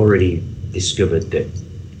 And we've already discovered that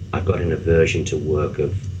I've got an aversion to work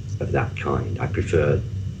of that kind. I prefer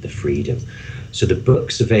the freedom. So the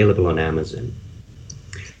book's available on Amazon.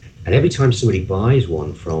 And every time somebody buys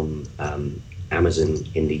one from Amazon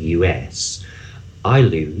in the US, I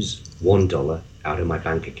lose $1 out of my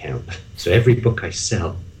bank account. So every book I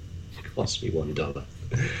sell costs me $1.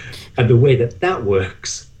 And the way that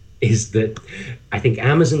works is that I think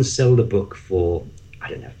Amazon sell the book for, I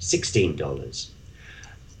don't know, $16.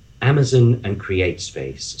 Amazon and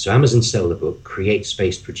CreateSpace. So Amazon sell the book,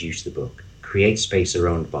 CreateSpace produce the book. CreateSpace are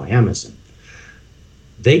owned by Amazon.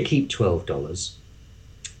 They keep $12.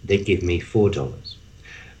 They give me $4.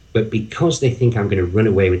 But because they think I'm going to run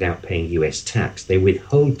away without paying US tax, they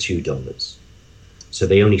withhold $2. So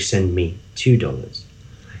they only send me $2.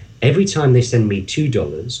 Every time they send me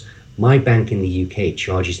 $2, my bank in the UK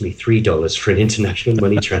charges me $3 for an international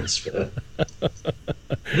money transfer.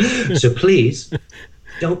 So please,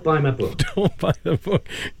 don't buy my book. Don't buy the book.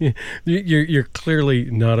 You're clearly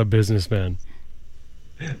not a businessman.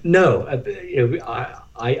 No,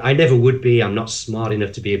 I never would be. I'm not smart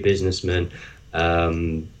enough to be a businessman.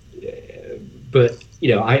 But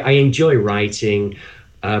I enjoy writing,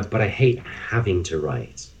 but I hate having to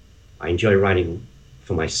write. I enjoy writing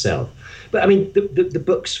for myself. But I mean, the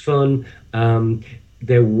book's fun.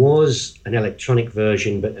 There was an electronic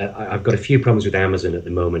version, but I've got a few problems with Amazon at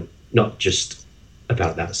the moment, not just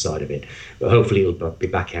about that side of it, but hopefully it'll be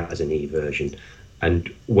back out as an e-version. And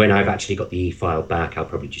when I've actually got the e-file back, I'll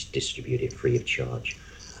probably just distribute it free of charge.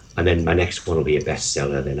 And then my next one will be a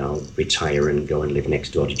bestseller. Then I'll retire and go and live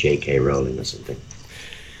next door to J.K. Rowling or something.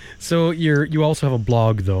 So you also have a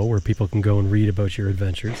blog, though, where people can go and read about your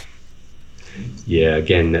adventures. Yeah,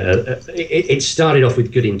 again, it started off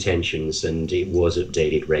with good intentions, and it was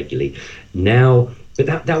updated regularly. Now,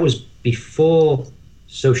 but that was before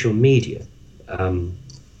social media.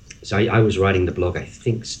 So I was writing the blog, I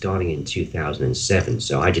think, starting in 2007.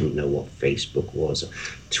 So I didn't know what Facebook was, or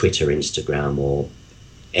Twitter, Instagram, or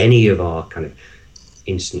any of our kind of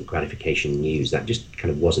instant gratification news. That just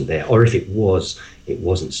kind of wasn't there. Or if it was, it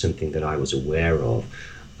wasn't something that I was aware of.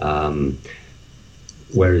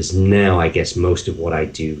 Whereas now, I guess most of what I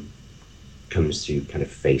do comes through kind of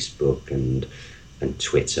Facebook and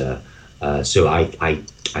Twitter. So I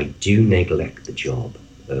do neglect the job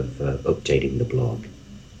of updating the blog.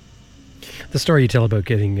 The story you tell about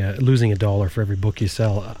getting losing $1 for every book you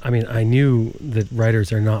sell. I mean, I knew that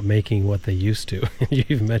writers are not making what they used to. You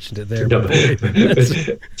even mentioned it there. No,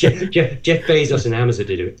 Jeff Bezos and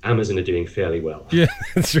Amazon are doing fairly well. Yeah,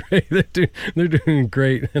 that's right. They're doing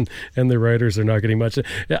great, and the writers are not getting much.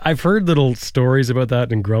 I've heard little stories about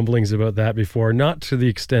that and grumblings about that before, not to the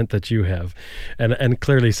extent that you have, and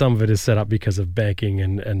clearly some of it is set up because of banking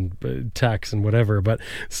and tax and whatever. But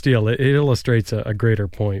still, it illustrates a greater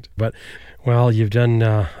point. But well, you've done,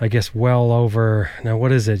 I guess, well over, now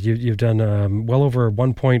what is it? You've done well over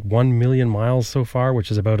 1.1 million miles so far, which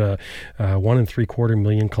is about 1.75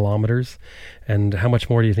 million kilometers. And how much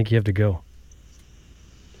more do you think you have to go?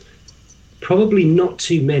 Probably not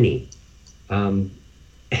too many.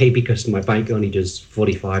 Because my bike only does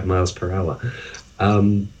 45 miles per hour.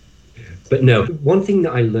 But no, one thing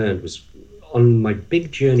that I learned was on my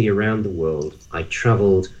big journey around the world, I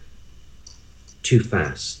traveled too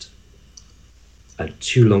fast.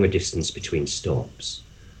 Too long a distance between stops,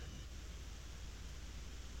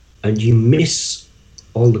 and you miss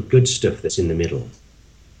all the good stuff that's in the middle.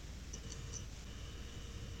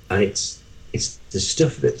 And it's the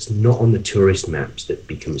stuff that's not on the tourist maps that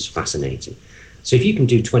becomes fascinating. So if you can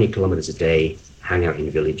do 20 kilometers a day, hang out in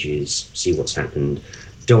villages, see what's happened,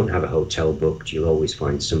 don't have a hotel booked, you'll always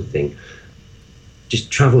find something.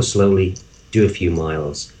 Just travel slowly, do a few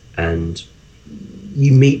miles, and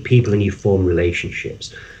you meet people and you form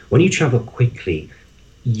relationships. When you travel quickly,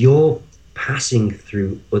 you're passing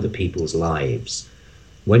through other people's lives.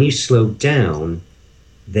 When you slow down,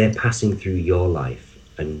 they're passing through your life,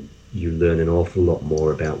 and you learn an awful lot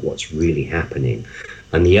more about what's really happening.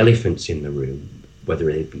 And the elephants in the room, whether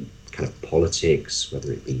it be kind of politics,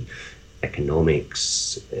 whether it be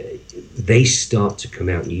economics, they start to come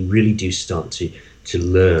out, and you really do start to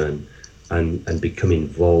learn and become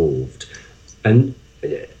involved. And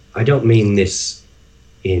I don't mean this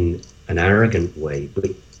in an arrogant way, but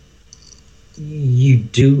you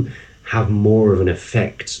do have more of an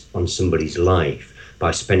effect on somebody's life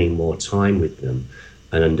by spending more time with them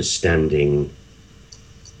and understanding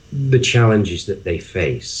the challenges that they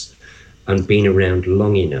face, and being around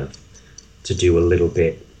long enough to do a little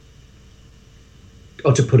bit,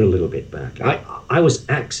 or to put a little bit back. I was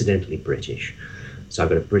accidentally British, so I've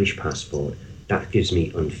got a British passport. That gives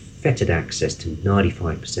me unfettered access to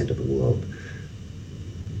 95% of the world.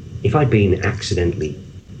 If I'd been accidentally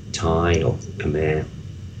Thai or Khmer,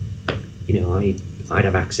 I'd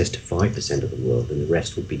have access to 5% of the world, and the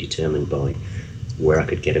rest would be determined by where I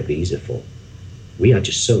could get a visa for. We are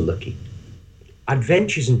just so lucky.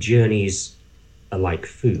 Adventures and journeys are like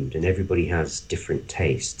food, and everybody has different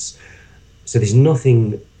tastes. So there's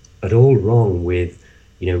nothing at all wrong with,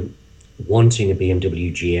 wanting a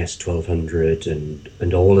BMW GS 1200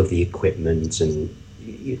 and all of the equipment, and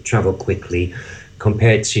you travel quickly,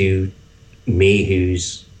 compared to me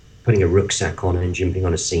who's putting a rucksack on and jumping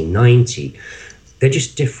on a C90. They're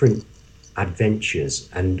just different adventures.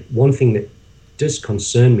 And one thing that does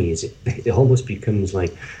concern me is it almost becomes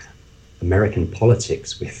like American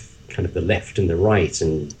politics, with kind of the left and the right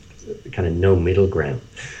and kind of no middle ground.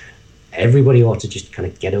 Everybody ought to just kind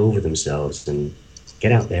of get over themselves and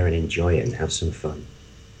get out there and enjoy it and have some fun.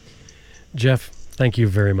 Geoff, thank you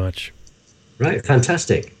very much. Right,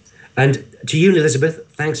 fantastic. And to you, Elizabeth,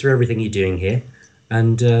 thanks for everything you're doing here.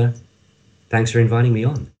 And thanks for inviting me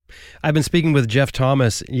on. I've been speaking with Geoff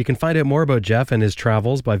Thomas. You can find out more about Geoff and his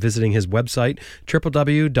travels by visiting his website,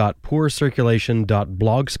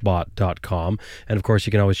 www.poorcirculation.blogspot.com. And of course,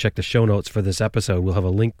 you can always check the show notes for this episode. We'll have a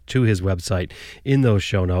link to his website in those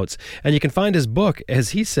show notes. And you can find his book, as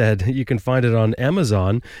he said, you can find it on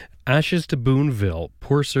Amazon, Ashes to Boonville,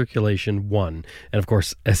 Poor Circulation 1. And of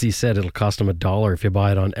course, as he said, it'll cost him $1 if you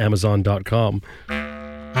buy it on Amazon.com.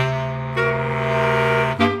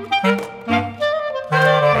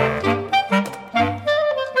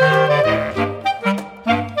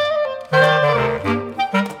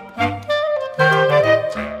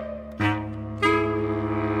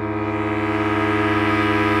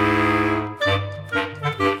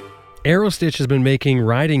 Aerostitch has been making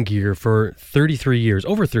riding gear for 33 years,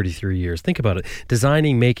 over 33 years. Think about it.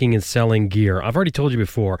 Designing, making, and selling gear. I've already told you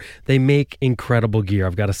before, they make incredible gear.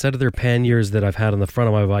 I've got a set of their panniers that I've had on the front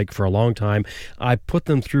of my bike for a long time. I put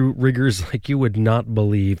them through rigors like you would not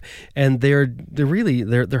believe. And they're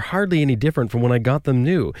hardly any different from when I got them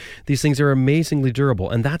new. These things are amazingly durable,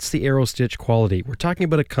 and that's the Aerostitch quality. We're talking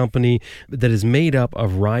about a company that is made up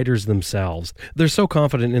of riders themselves. They're so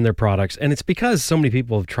confident in their products, and it's because so many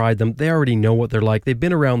people have tried them. They already know what they're like. They've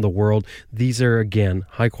been around the world. These are, again,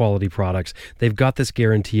 high-quality products. They've got this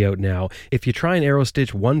guarantee out now. If you try an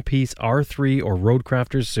Aerostitch one-piece R3 or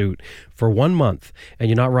Roadcrafter's suit for 1 month, and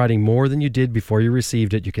you're not riding more than you did before you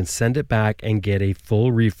received it, you can send it back and get a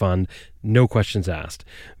full refund. No questions asked.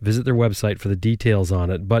 Visit their website for the details on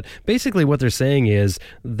it. But basically what they're saying is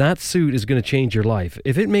that suit is going to change your life.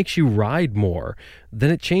 If it makes you ride more, then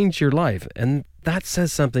it changed your life. And that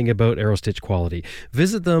says something about Aerostitch quality.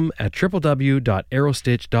 Visit them at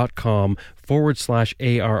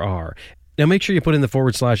www.aerostitch.com/ARR. Now, make sure you put in the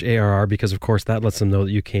 /ARR because, of course, that lets them know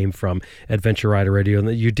that you came from Adventure Rider Radio and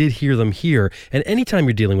that you did hear them here. And anytime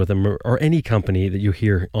you're dealing with them or any company that you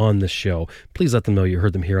hear on this show, please let them know you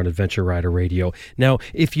heard them here on Adventure Rider Radio. Now,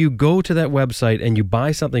 if you go to that website and you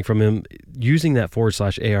buy something from them using that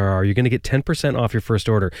 /ARR, you're going to get 10% off your first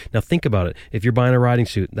order. Now, think about it. If you're buying a riding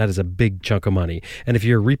suit, that is a big chunk of money. And if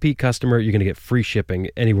you're a repeat customer, you're going to get free shipping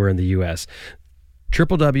anywhere in the U.S.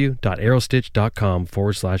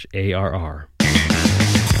 www.aerostitch.com/ARR.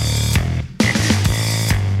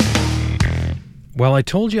 Well, I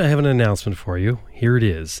told you I have an announcement for you. Here it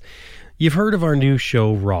is. You've heard of our new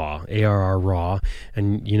show, Raw, ARR Raw,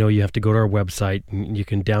 and you have to go to our website and you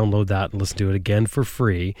can download that and listen to it again for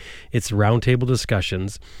free. It's roundtable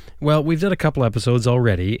discussions. Well, we've done a couple episodes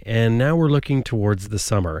already, and now we're looking towards the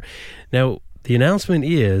summer. Now, the announcement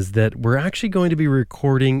is that we're actually going to be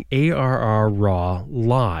recording ARR Raw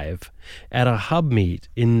live at a hub meet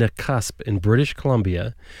in Nakusp in British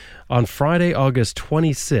Columbia on Friday, August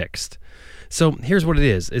 26th. So here's what it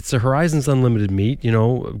is. It's a Horizons Unlimited meet.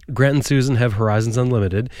 Grant and Susan have Horizons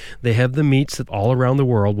Unlimited. They have the meets all around the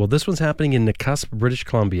world. Well, this one's happening in Nakusp, British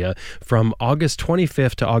Columbia from August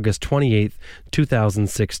 25th to August 28th,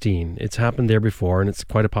 2016. It's happened there before, and it's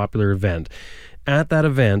quite a popular event. At that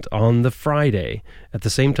event on the Friday At the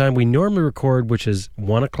same time we normally record, which is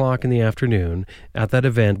 1 o'clock in the afternoon. At that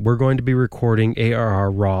event, we're going to be recording ARR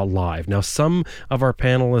Raw live. Now, some of our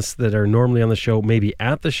panelists that are normally on the show may be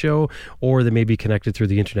at the show, or they may be connected through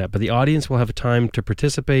the internet, but the audience will have a time to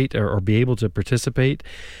participate or be able to participate.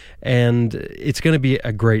 And it's going to be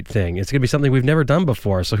a great thing. It's going to be something we've never done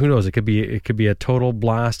before. So who knows? It could be a total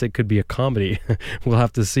blast. It could be a comedy. We'll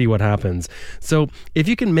have to see what happens. So if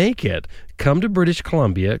you can make it, come to British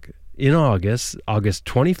Columbia in August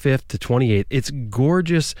 25th to 28th. It's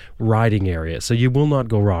gorgeous riding area. So you will not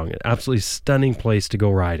go wrong. An absolutely stunning place to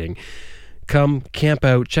go riding. Come, camp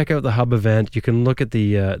out, check out the hub event. You can look at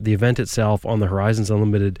the event itself on the Horizons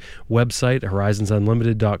Unlimited website,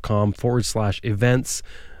 horizonsunlimited.com/events.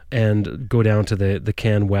 And go down to the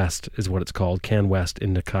Can West is what it's called, Can West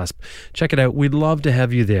in the cusp. Check it out. We'd love to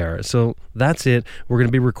have you there. So that's it. We're going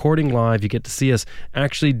to be recording live. You get to see us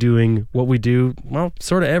actually doing what we do, well,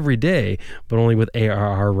 sort of every day, but only with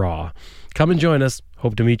ARR Raw. Come and join us.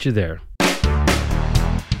 Hope to meet you there.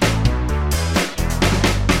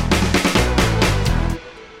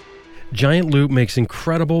 Giant Loop makes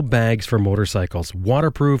incredible bags for motorcycles,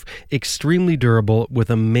 waterproof, extremely durable, with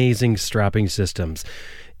amazing strapping systems.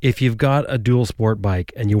 If you've got a dual sport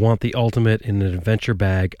bike and you want the ultimate in an adventure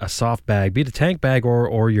bag, a soft bag, be it a tank bag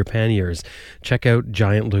or your panniers, check out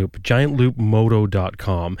Giant Loop,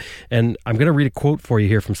 giantloopmoto.com. And I'm going to read a quote for you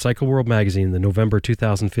here from Cycle World magazine, the November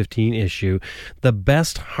 2015 issue. The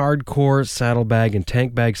best hardcore saddlebag and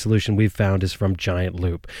tank bag solution we've found is from Giant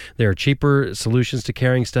Loop. There are cheaper solutions to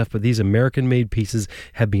carrying stuff, but these American-made pieces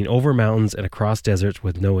have been over mountains and across deserts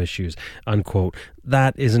with no issues, unquote.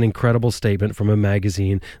 That is an incredible statement from a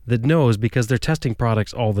magazine that knows, because they're testing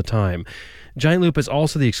products all the time. Giant Loop is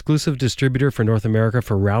also the exclusive distributor for North America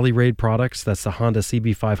for Rally Raid products. That's the Honda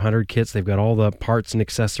CB500 kits. They've got all the parts and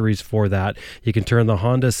accessories for that. You can turn the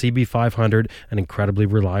Honda CB500, an incredibly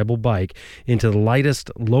reliable bike, into the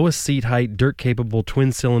lightest, lowest seat height, dirt-capable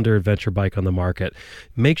twin-cylinder adventure bike on the market.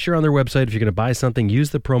 Make sure on their website, if you're going to buy something,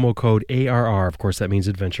 use the promo code ARR. Of course, that means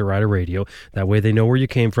Adventure Rider Radio. That way they know where you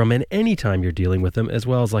came from, and anytime you're dealing with them, as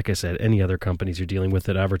well as, like I said, any other companies you're dealing with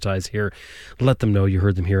that advertise here, let them know you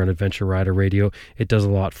heard them here on Adventure Rider Radio. It does a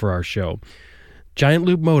lot for our show.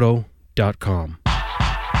 GiantLoopMoto.com.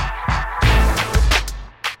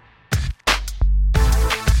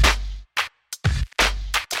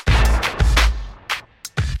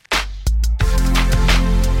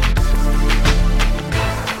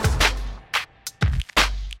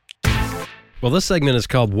 Well, this segment is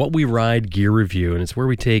called What We Ride Gear Review, and it's where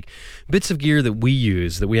we take bits of gear that we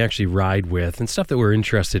use, that we actually ride with, and stuff that we're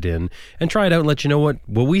interested in, and try it out and let you know what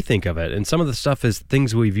we think of it. And some of the stuff is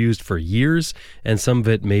things we've used for years, and some of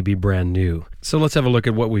it may be brand new. So let's have a look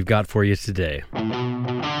at what we've got for you today.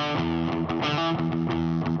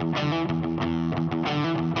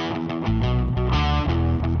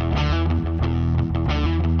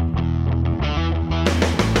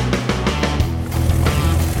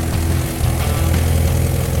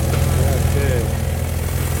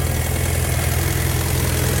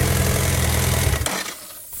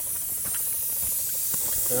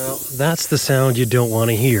 That's the sound you don't want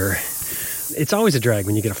to hear. It's always a drag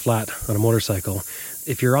when you get a flat on a motorcycle.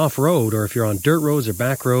 If you're off-road, or if you're on dirt roads or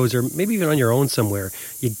back roads, or maybe even on your own somewhere,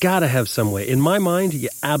 you gotta have some way. In my mind, you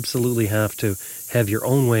absolutely have to have your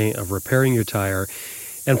own way of repairing your tire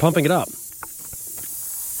and pumping it up.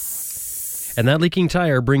 And that leaking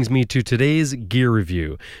tire brings me to today's gear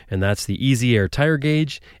review, and that's the Easy Air Tire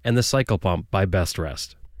Gauge and the Cycle Pump by Best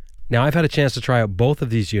Rest. Now, I've had a chance to try out both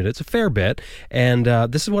of these units a fair bit, and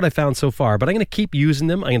this is what I found so far, but I'm going to keep using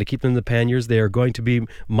them. I'm going to keep them in the panniers. They are going to be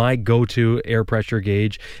my go-to air pressure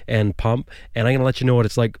gauge and pump, and I'm going to let you know what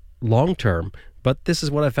it's like long-term, but this is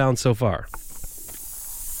what I found so far.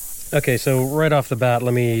 Okay, so right off the bat,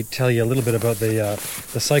 let me tell you a little bit about the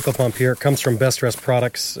cycle pump here. It comes from Best Rest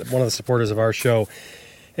Products, one of the supporters of our show.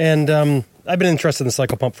 And I've been interested in the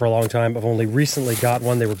cycle pump for a long time. I've only recently got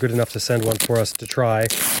one. They were good enough to send one for us to try.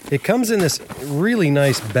 It comes in this really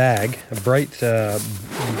nice bag, a bright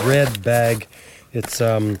red bag. It's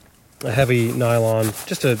a heavy nylon,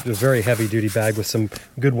 just a very heavy-duty bag with some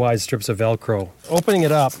good wide strips of Velcro. Opening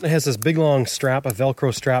it up, it has this big long strap, a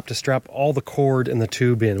Velcro strap to strap all the cord and the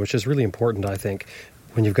tube in, which is really important, I think.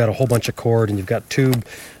 When you've got a whole bunch of cord and you've got tube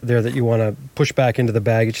there that you want to push back into the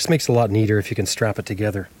bag, it just makes it a lot neater if you can strap it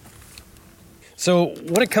together. So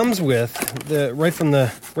what it comes with, right from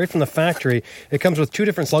the factory, it comes with two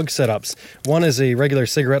different plug setups. One is a regular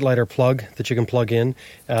cigarette lighter plug that you can plug in.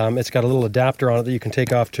 It's got a little adapter on it that you can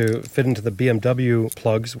take off to fit into the BMW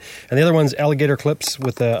plugs. And the other one's alligator clips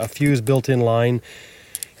with a fuse built-in line.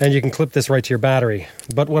 and you can clip this right to your battery.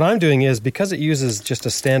 But what I'm doing is, because it uses just a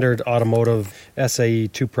standard automotive SAE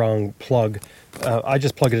 2-prong plug, I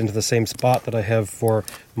just plug it into the same spot that I have for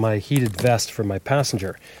my heated vest for my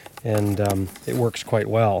passenger, and it works quite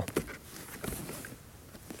well.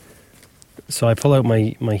 So I pull out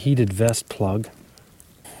my heated vest plug.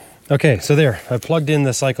 Okay, so there, I've plugged in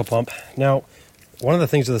the cycle pump. Now, one of the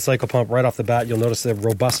things with the cycle pump, right off the bat, you'll notice the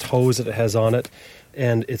robust hose that it has on it,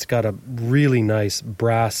 and it's got a really nice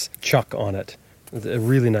brass chuck on it. A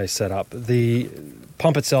really nice setup. The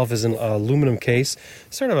pump itself is an aluminum case,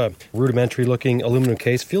 sort of a rudimentary looking aluminum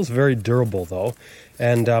case. Feels very durable though.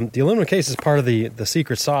 And the aluminum case is part of the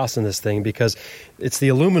secret sauce in this thing, because it's the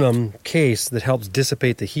aluminum case that helps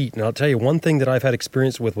dissipate the heat. And I'll tell you, one thing that I've had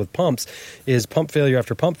experience with pumps is pump failure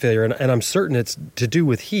after pump failure. And I'm certain it's to do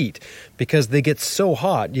with heat, because they get so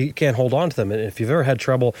hot, you can't hold on to them. And if you've ever had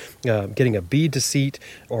trouble getting a bead to seat,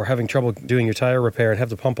 or having trouble doing your tire repair and have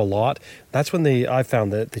to pump a lot, that's when I've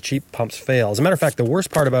found that the cheap pumps fail. As a matter of fact, the worst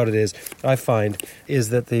part about it is, I find, is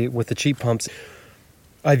that with the cheap pumps,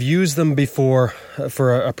 I've used them before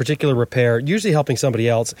for a particular repair, usually helping somebody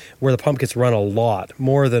else, where the pump gets run a lot,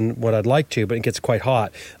 more than what I'd like to, but it gets quite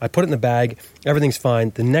hot. I put it in the bag, everythly's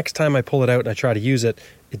fine. The next time I pull it out and I try to use it,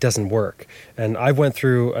 it doesn't work. And I've went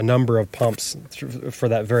through a number of pumps for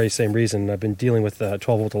that very same reason. I've been dealing with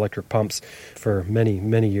 12-volt electric pumps for many,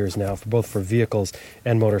 many years now, both for vehicles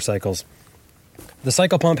and motorcycles. The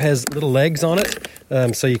cycle pump has little legs on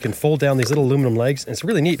it, so you can fold down these little aluminum legs, and it's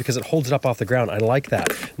really neat because it holds it up off the ground. I like that.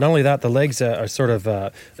 Not only that, the legs are sort of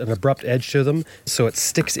an abrupt edge to them, so it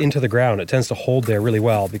sticks into the ground. It tends to hold there really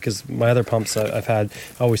well, because my other pumps I've had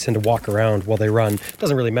always tend to walk around while they run. It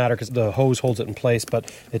doesn't really matter because the hose holds it in place,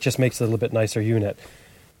 but it just makes it a little bit nicer unit.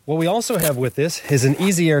 What we also have with this is an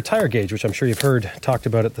Easy Air tire gauge, which I'm sure you've heard talked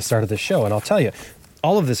about at the start of this show, and I'll tell you,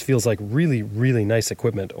 all of this feels like really, really nice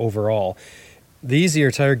equipment overall. The Easy Air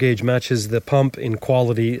tire gauge matches the pump in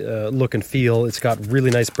quality, look and feel. It's got really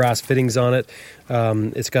nice brass fittings on it.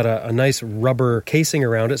 It's got a nice rubber casing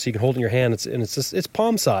around it, so you can hold it in your hand. It's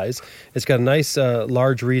palm size. It's got a nice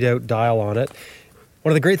large readout dial on it.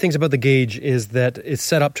 One of the great things about the gauge is that it's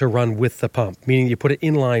set up to run with the pump, meaning you put it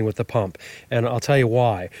in line with the pump. And I'll tell you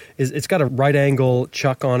why. It's got a right angle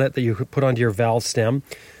chuck on it that you put onto your valve stem.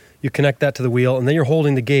 You connect that to the wheel, and then you're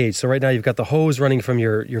holding the gauge. So right now you've got the hose running from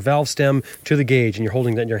your valve stem to the gauge, and you're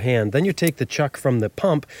holding that in your hand. Then you take the chuck from the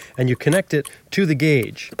pump, and you connect it to the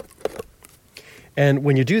gauge. And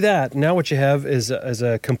when you do that, now what you have is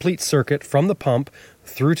a complete circuit from the pump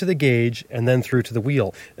through to the gauge and then through to the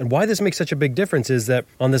wheel. And why this makes such a big difference is that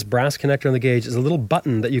on this brass connector on the gauge is a little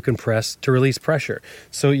button that you can press to release pressure.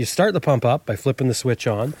 So you start the pump up by flipping the switch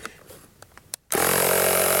on.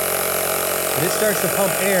 And it starts to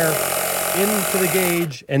pump air into the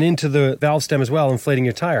gauge and into the valve stem as well, inflating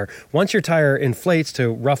your tire. Once your tire inflates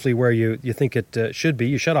to roughly where you think it should be,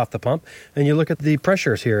 you shut off the pump and you look at the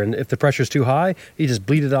pressures here. And if the pressure's too high, you just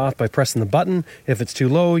bleed it off by pressing the button. If it's too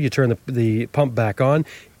low, you turn the pump back on.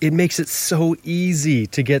 It makes it so easy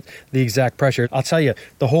to get the exact pressure. I'll tell you,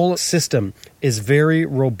 the whole system is very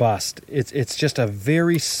robust. It's just a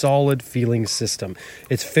very solid feeling system.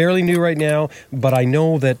 It's fairly new right now, but I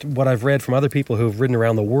know that what I've read from other people who have ridden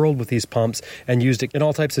around the world with these pumps and used it in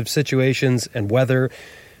all types of situations and weather,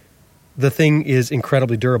 the thing is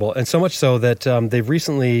incredibly durable, and so much so that they've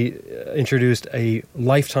recently introduced a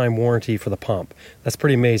lifetime warranty for the pump. That's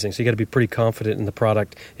pretty amazing. So you got to be pretty confident in the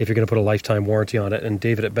product if you're going to put a lifetime warranty on it. And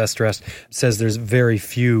David at Best Dressed says there's very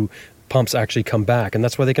few pumps actually come back, and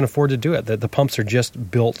that's why they can afford to do it. The pumps are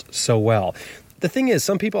just built so well. The thing is,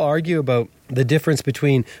 some people argue about the difference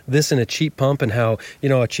between this and a cheap pump, and how,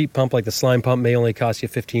 a cheap pump like the Slime pump may only cost you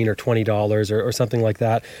 $15 or $20 or something like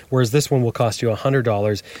that, whereas this one will cost you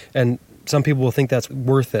 $100. And some people will think that's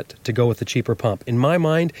worth it to go with the cheaper pump. In my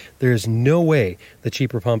mind, there is no way the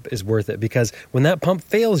cheaper pump is worth it, because when that pump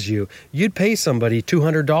fails you, you'd pay somebody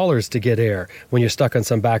 $200 to get air when you're stuck on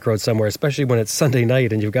some back road somewhere, especially when it's Sunday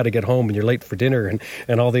night and you've got to get home and you're late for dinner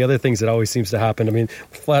and all the other things that always seems to happen. I mean,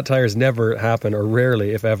 flat tires never happen, or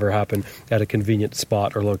rarely, if ever, happen at a convenient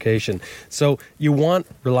spot or location. So you want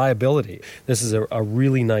reliability. This is a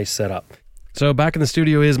really nice setup. So back in the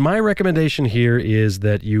studio is my recommendation here is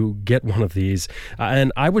that you get one of these.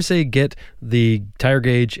 And I would say get the tire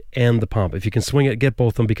gauge and the pump. If you can swing it, get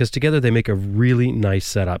both of them, because together they make a really nice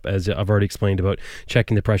setup, as I've already explained about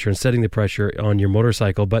checking the pressure and setting the pressure on your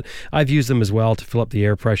motorcycle. But I've used them as well to fill up the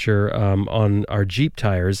air pressure on our Jeep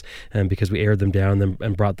tires, and because we aired them down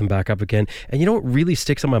and brought them back up again. And you know what really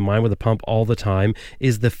sticks on my mind with the pump all the time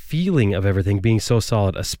is the feeling of everything being so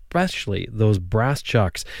solid, especially those brass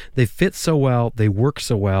chucks. They fit so well, they work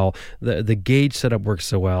so well, the gauge setup works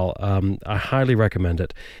so well. I highly recommend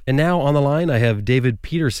it. And now on the line, I have David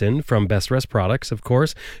Peterson from Best Rest Products, of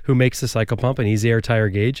course, who makes the cycle pump and Easy Air tire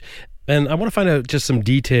gauge. And I want to find out just some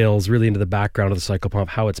details really into the background of the cycle pump,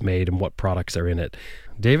 how it's made and what products are in it.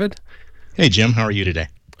 David? Hey, Jim. How are you today?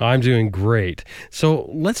 I'm doing great. So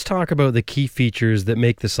let's talk about the key features that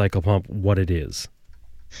make the cycle pump what it is.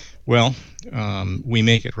 Well, we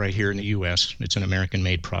make it right here in the U.S. It's an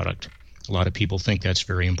American-made product. A lot of people think that's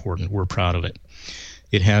very important. We're proud of it.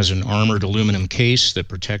 It has an armored aluminum case that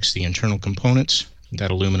protects the internal components.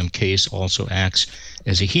 That aluminum case also acts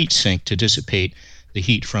as a heat sink to dissipate the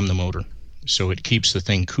heat from the motor. So it keeps the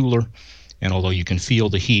thing cooler, and although you can feel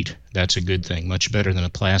the heat, that's a good thing, much better than a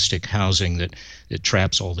plastic housing that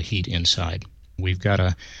traps all the heat inside. We've got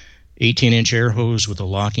a 18-inch air hose with a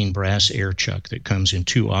locking brass air chuck that comes in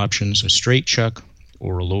two options, a straight chuck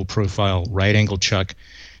or a low-profile right-angle chuck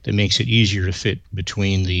that makes it easier to fit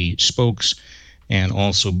between the spokes and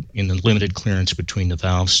also in the limited clearance between the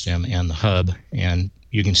valve stem and the hub. And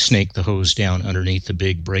you can snake the hose down underneath the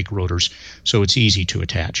big brake rotors, so it's easy to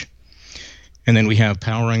attach. And then we have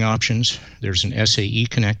powering options. There's an SAE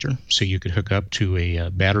connector, so you could hook up to a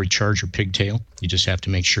battery charger pigtail. You just have to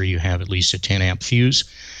make sure you have at least a 10-amp fuse.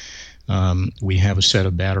 We have a set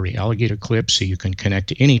of battery alligator clips, so you can connect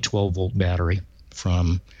to any 12-volt battery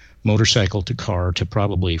from motorcycle to car to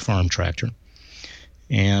probably farm tractor.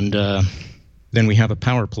 And then we have a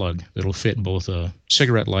power plug that'll fit both a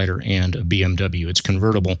cigarette lighter and a BMW. It's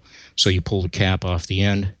convertible, so you pull the cap off the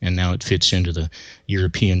end, and now it fits into the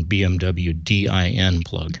European BMW DIN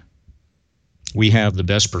plug. We have the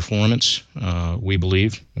best performance, we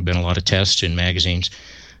believe. There have been a lot of tests in magazines.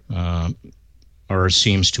 Ours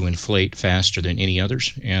seems to inflate faster than any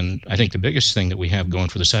others. And I think the biggest thing that we have going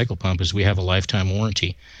for the cycle pump is we have a lifetime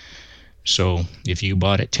warranty. So if you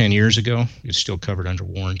bought it 10 years ago, it's still covered under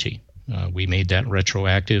warranty. We made that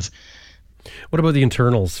retroactive. What about the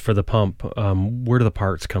internals for the pump? Where do the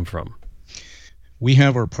parts come from? We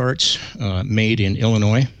have our parts made in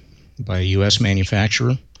Illinois by a U.S.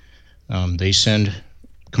 manufacturer. They send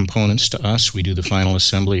components to us. We do the final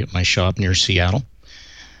assembly at my shop near Seattle.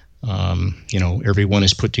 Everyone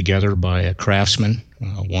is put together by a craftsman,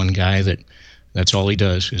 one guy that's all he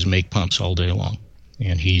does is make pumps all day long.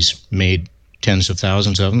 And he's made tens of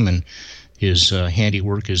thousands of them, and his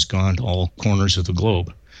handiwork has gone to all corners of the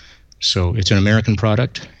globe. So it's an American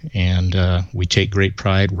product, and we take great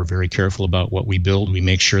pride. We're very careful about what we build. We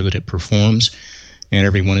make sure that it performs, and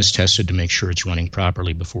everyone is tested to make sure it's running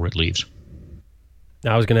properly before it leaves.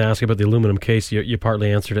 Now, I was going to ask about the aluminum case. You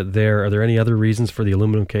partly answered it there. Are there any other reasons for the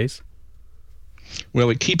aluminum case? Well,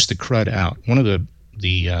 it keeps the crud out. One of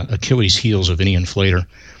the Achilles heels of any inflator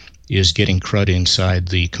is getting crud inside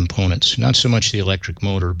the components. Not so much the electric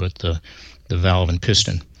motor, but the valve and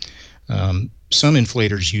piston. Some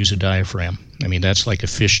inflators use a diaphragm. I mean, that's like a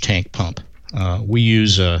fish tank pump. We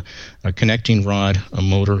use a connecting rod, a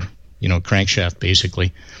motor, crankshaft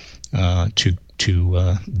basically, to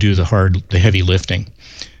do the heavy lifting.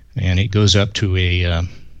 And it goes up to a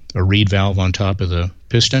reed valve on top of the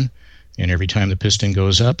piston, and every time the piston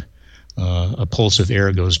goes up, a pulse of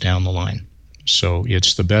air goes down the line. So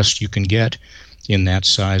it's the best you can get in that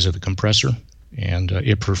size of a compressor, and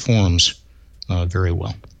it performs very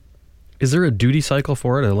well. Is there a duty cycle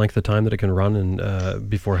for it, a length of time that it can run and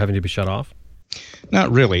before having to be shut off?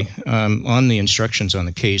 Not really. On the instructions on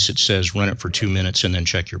the case, it says run it for 2 minutes and then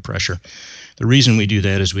check your pressure. The reason we do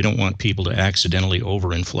that is we don't want people to accidentally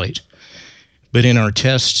overinflate. But in our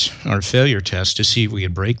tests, our failure tests to see if we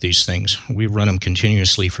could break these things, we run them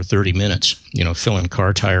continuously for 30 minutes, filling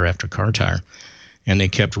car tire after car tire. And they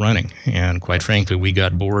kept running. And quite frankly, we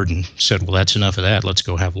got bored and said, well, that's enough of that. Let's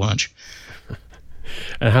go have lunch.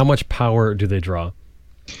 And how much power do they draw?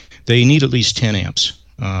 They need at least 10 amps.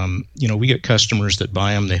 We get customers that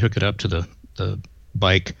buy them, they hook it up to the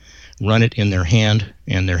bike, run it in their hand,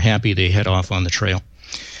 and they're happy. They head off on the trail.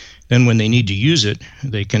 Then when they need to use it,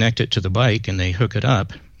 they connect it to the bike and they hook it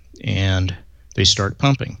up and they start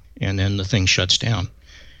pumping, and then the thing shuts down.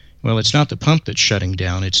 Well, it's not the pump that's shutting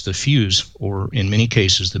down, it's the fuse, or in many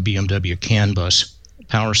cases the BMW CAN bus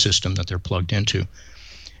power system that they're plugged into.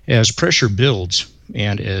 As pressure builds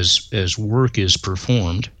and as work is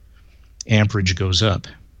performed, amperage goes up.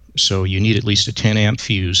 So you need at least a 10 amp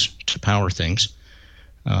fuse to power things.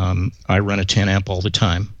 I run a 10 amp all the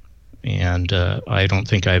time, and I don't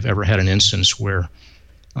think I've ever had an instance where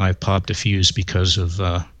I've popped a fuse because of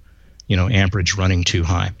amperage running too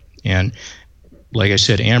high. And like I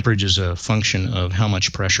said, amperage is a function of how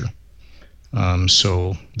much pressure.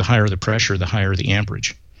 So the higher the pressure, the higher the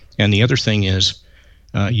amperage. And the other thing is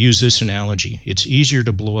use this analogy. It's easier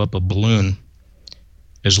to blow up a balloon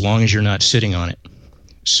as long as you're not sitting on it.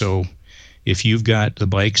 So if you've got the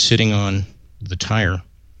bike sitting on the tire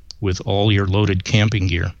with all your loaded camping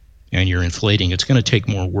gear and you're inflating, it's going to take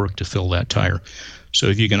more work to fill that tire. So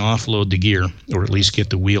if you can offload the gear, or at least get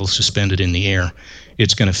the wheel suspended in the air,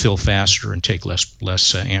 it's going to fill faster and take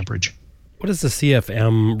less amperage. What is the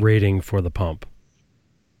CFM rating for the pump?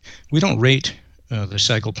 We don't rate the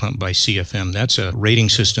cycle pump by CFM. That's a rating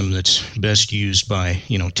system that's best used by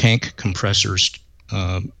tank compressors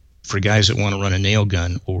for guys that want to run a nail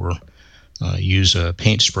gun or use a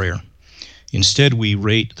paint sprayer. Instead, we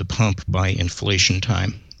rate the pump by inflation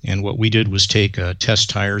time. And what we did was take test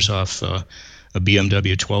tires off a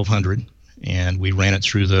BMW 1200, and we ran it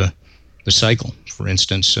through the cycle. For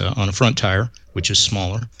instance, on a front tire, which is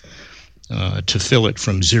smaller, to fill it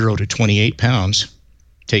from 0 to 28 pounds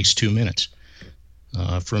takes 2 minutes.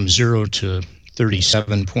 From 0 to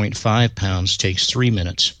 37.5 pounds takes 3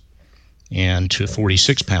 minutes. And to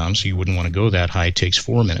 46 pounds, you wouldn't want to go that high, takes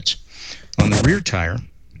 4 minutes. On the rear tire,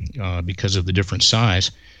 because of the different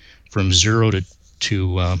size, from 0 to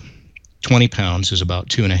 20 pounds is about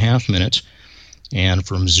 2.5 minutes, and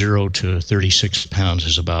from 0 to 36 pounds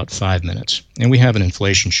is about 5 minutes. And we have an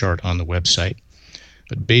inflation chart on the website.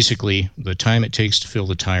 But basically, the time it takes to fill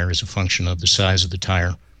the tire is a function of the size of the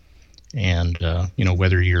tire, and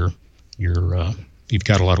whether you've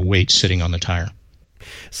got a lot of weight sitting on the tire.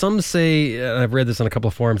 Some say, I've read this on a couple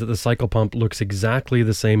of forums, that the cycle pump looks exactly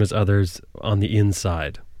the same as others on the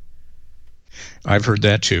inside. I've heard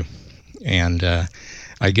that too, and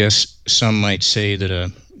I guess some might say that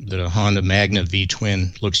a Honda Magna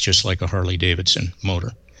V-twin looks just like a Harley-Davidson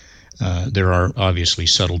motor. There are obviously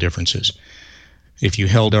subtle differences. If you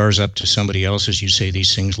held ours up to somebody else's, you say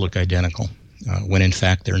these things look identical, when in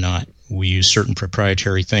fact they're not. We use certain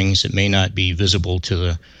proprietary things that may not be visible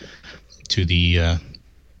to the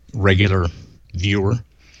regular viewer,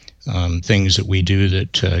 things that we do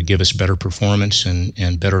that give us better performance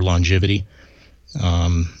and better longevity,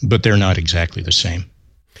 but they're not exactly the same.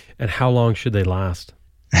 And how long should they last?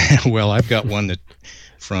 Well, I've got one that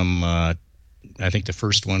from I think the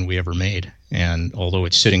first one we ever made, and although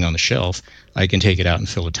it's sitting on the shelf, I can take it out and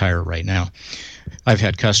fill a tire right now. I've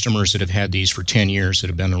had customers that have had these for 10 years that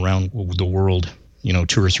have been around the world,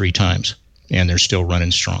 2 or 3 times, and they're still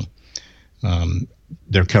running strong.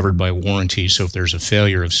 They're covered by warranty, so if there's a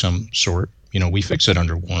failure of some sort, we fix it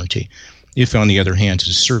under warranty. If, on the other hand, it's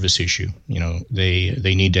a service issue,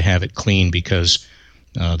 they need to have it clean because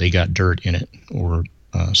they got dirt in it or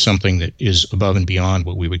something that is above and beyond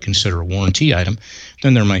what we would consider a warranty item,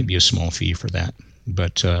 then there might be a small fee for that.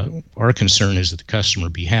 But our concern is that the customer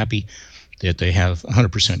be happy, that they have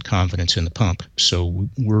 100% confidence in the pump. So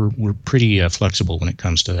we're pretty flexible when it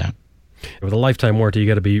comes to that. With a lifetime warranty, you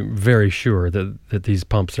got to be very sure that these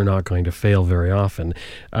pumps are not going to fail very often.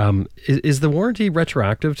 Is the warranty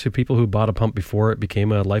retroactive to people who bought a pump before it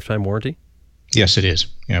became a lifetime warranty? Yes, it is.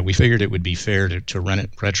 Yeah, we figured it would be fair to run it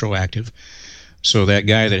retroactive. So that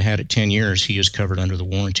guy that had it 10 years, he is covered under the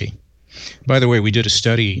warranty. By the way, we did a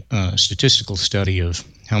study, statistical study of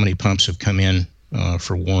how many pumps have come in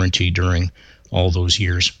for warranty during all those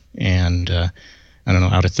years. And I don't know,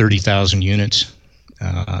 out of 30,000 units,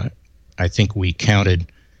 I think we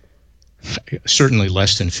counted certainly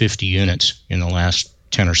less than 50 units in the last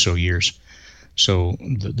 10 or so years. So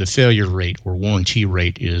the failure rate or warranty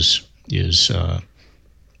rate is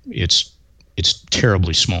it's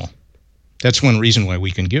terribly small. That's one reason why we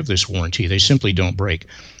can give this warranty. They simply don't break.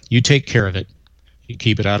 You take care of it. You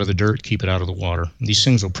keep it out of the dirt, keep it out of the water. These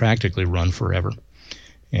things will practically run forever.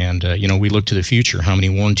 And, we look to the future. How many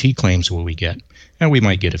warranty claims will we get? And we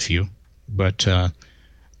might get a few, but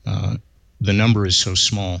the number is so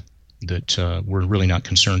small that we're really not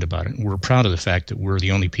concerned about it. We're proud of the fact that we're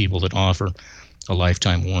the only people that offer a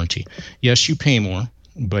lifetime warranty. Yes, you pay more,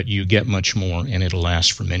 but you get much more, and it'll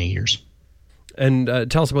last for many years. And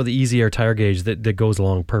tell us about the Easy Air tire gauge that goes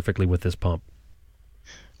along perfectly with this pump.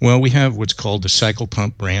 Well, we have what's called the Cycle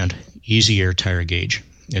Pump brand Easy Air tire gauge.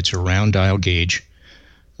 It's a round dial gauge.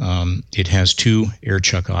 It has 2 air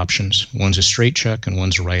chuck options. One's a straight chuck and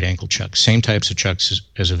one's a right ankle chuck. Same types of chucks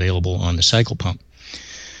as available on the Cycle Pump.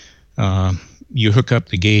 You hook up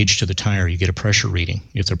the gauge to the tire, you get a pressure reading.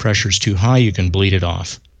 If the pressure's too high, you can bleed it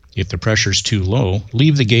off. If the pressure's too low,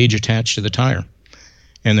 leave the gauge attached to the tire,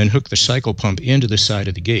 and then hook the cycle pump into the side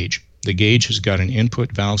of the gauge. The gauge has got an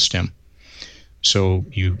input valve stem. So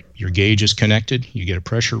your gauge is connected, you get a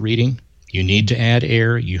pressure reading, you need to add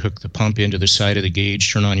air, you hook the pump into the side of the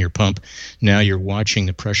gauge, turn on your pump. Now you're watching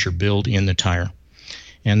the pressure build in the tire.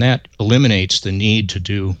 And that eliminates the need to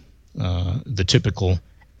do the typical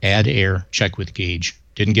add air, check with gauge,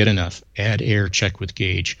 didn't get enough. Add air, check with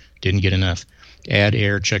gauge, didn't get enough. Add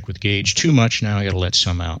air, check with gauge, too much, now I got to let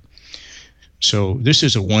some out. So this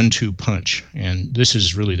is a 1-2 punch, and this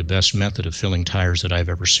is really the best method of filling tires that I've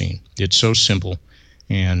ever seen. It's so simple,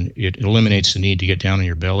 and it eliminates the need to get down on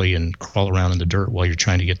your belly and crawl around in the dirt while you're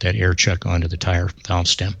trying to get that air check onto the tire valve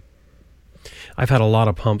stem. I've had a lot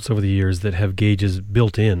of pumps over the years that have gauges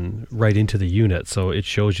built in right into the unit, so it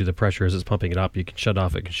shows you the pressure as it's pumping it up. You can shut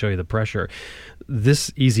off, it can show you the pressure.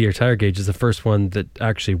 This Easy Air tire gauge is the first one that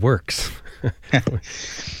actually works.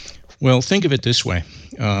 Well, think of it this way.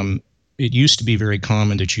 It used to be very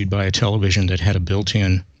common that you'd buy a television that had a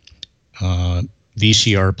built-in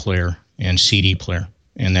VCR player and CD player,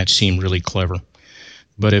 and that seemed really clever.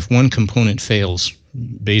 But if one component fails,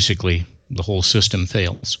 basically the whole system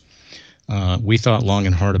fails. We thought long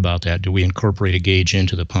and hard about that. Do we incorporate a gauge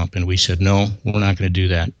into the pump? And we said, no, we're not going to do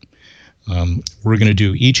that. We're going to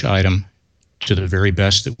do each item to the very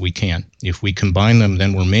best that we can. If we combine them,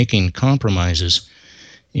 then we're making compromises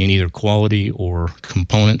in either quality or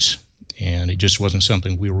components, and it just wasn't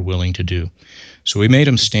something we were willing to do. So we made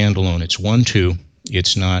them standalone. It's 1-2.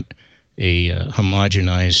 It's not a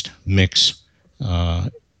homogenized mix,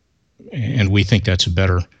 and we think that's a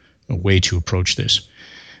better way to approach this.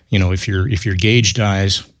 You know, if your gauge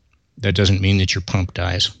dies, that doesn't mean that your pump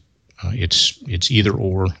dies. It's either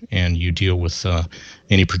or, and you deal with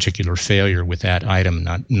any particular failure with that item,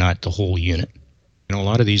 not the whole unit. You know, a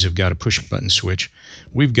lot of these have got a push-button switch.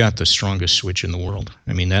 We've got the strongest switch in the world.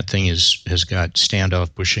 I mean, that thing has got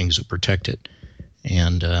standoff bushings that protect it,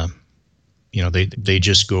 and you know, they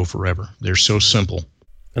just go forever. They're so simple.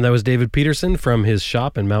 And that was David Peterson from his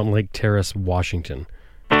shop in Mountain Lake Terrace, Washington.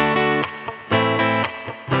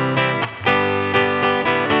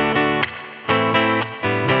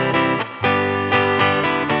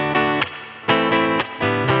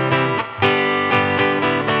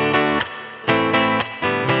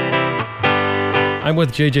 I'm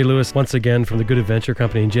with JJ Lewis once again from the Good Adventure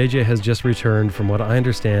Company, and JJ has just returned from what I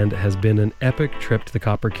understand has been an epic trip to the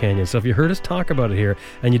Copper Canyon. So if you heard us talk about it here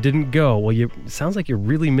and you didn't go, well, it sounds like you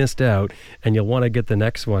really missed out, and you'll want to get the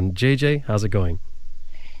next one. JJ, how's it going?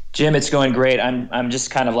 Jim, it's going great. I'm just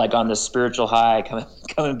kind of like on this spiritual high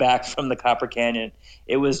coming back from the Copper Canyon.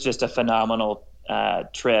 It was just a phenomenal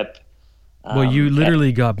trip. Well, you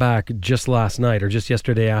literally got back just last night or just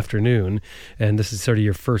yesterday afternoon, and this is sort of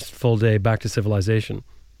your first full day back to civilization.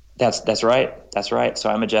 That's right. That's right. So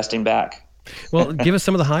I'm adjusting back. Well, give us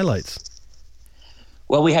some of the highlights.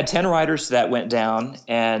 Well, we had 10 riders that went down,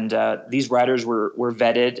 and these riders were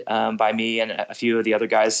vetted by me and a few of the other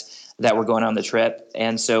guys that were going on the trip.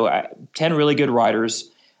 And so 10 really good riders,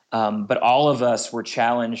 but all of us were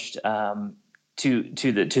challenged to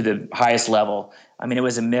the highest level. I mean, it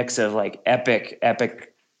was a mix of like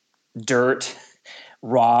epic dirt,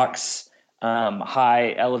 rocks,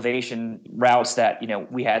 high elevation routes that, you know,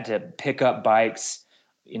 we had to pick up bikes.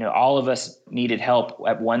 You know, all of us needed help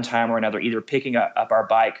at one time or another, either picking up our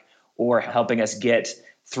bike or helping us get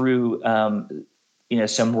through,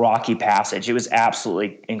 some rocky passage. It was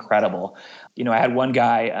absolutely incredible. You know, I had one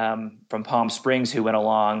guy from Palm Springs who went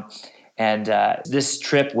along, and this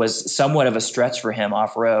trip was somewhat of a stretch for him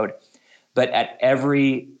off-road. But at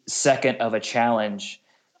every second of a challenge,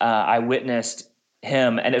 I witnessed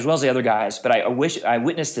him, and as well as the other guys, but I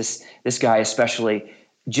witnessed this guy especially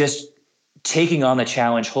just taking on the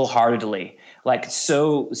challenge wholeheartedly, like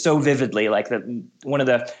so vividly. Like one of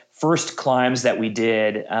the first climbs that we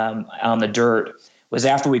did on the dirt was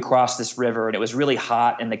after we crossed this river, and it was really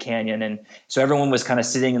hot in the canyon, and so everyone was kind of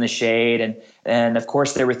sitting in the shade, and of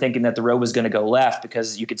course they were thinking that the road was going to go left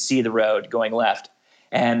because you could see the road going left.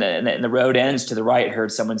 And the road ends to the right, I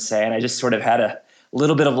heard someone say, and I just sort of had a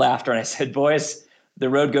little bit of laughter, and I said, boys, the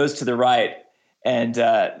road goes to the right. And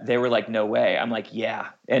they were like, no way. I'm like, yeah.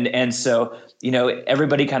 And so, you know,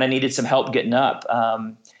 everybody kind of needed some help getting up.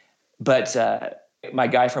 But my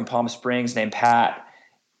guy from Palm Springs named Pat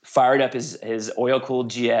fired up his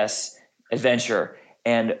oil-cooled GS Adventure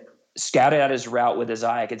and scouted out his route with his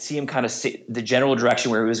eye. I could see him kind of see the general direction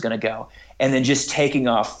where he was going to go, and then just taking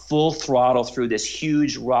off full throttle through this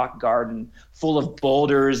huge rock garden full of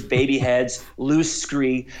boulders, baby heads, loose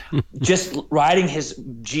scree, just riding his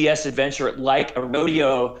GS Adventure like a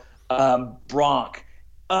rodeo bronc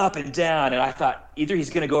up and down. And I thought either he's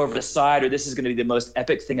going to go over the side or this is going to be the most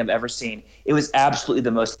epic thing I've ever seen. It was absolutely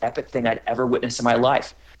the most epic thing I'd ever witnessed in my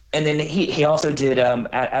life. And then he also did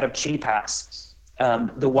out of Chi Pass.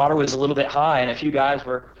 The water was a little bit high, and a few guys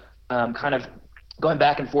were kind of going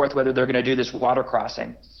back and forth whether they're going to do this water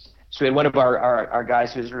crossing. So we had one of our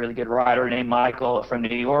guys who was a really good rider named Michael from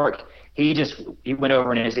New York. He went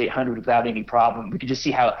over in his 800 without any problem. We could just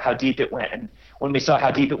see how deep it went. And when we saw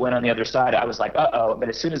how deep it went on the other side, I was like, uh-oh. But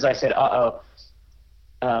as soon as I said, uh-oh,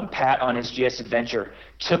 Pat on his GS Adventure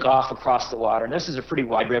took off across the water. And this is a pretty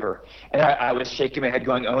wide river. And I was shaking my head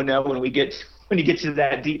going, oh no, when you get to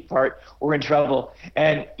that deep part, we're in trouble.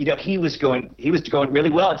 And, he was going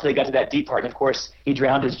really well until he got to that deep part. And of course he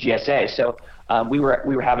drowned his GSA. So we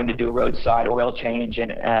were having to do a roadside oil change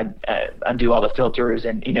and undo all the filters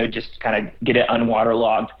and, just kind of get it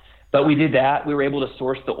unwaterlogged. But we did that. We were able to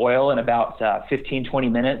source the oil in about 15, 20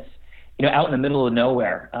 minutes, out in the middle of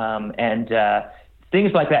nowhere.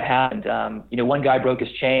 Things like that happened. One guy broke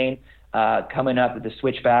his chain coming up at the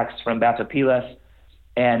switchbacks from Batopilas.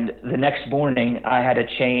 And the next morning, I had a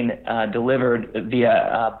chain delivered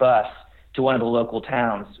via bus to one of the local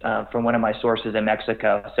towns from one of my sources in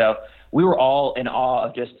Mexico. So we were all in awe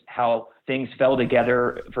of just how things fell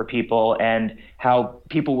together for people and how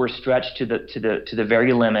people were stretched to the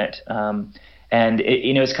very limit. And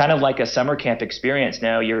it's kind of like a summer camp experience.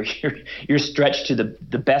 Now you're stretched to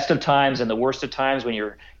the best of times and the worst of times when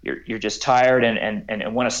you're just tired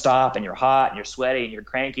and want to stop, and you're hot and you're sweaty and you're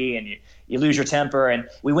cranky and you lose your temper. And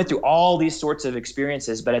we went through all these sorts of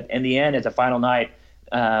experiences, but in the end, at the final night,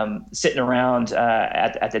 sitting around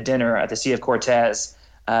at the dinner at the Sea of Cortez,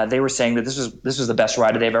 they were saying that this was the best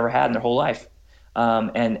ride they've ever had in their whole life,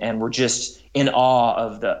 and we're just in awe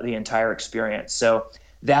of the entire experience. So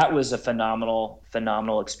that was a phenomenal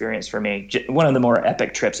experience for me. One of the more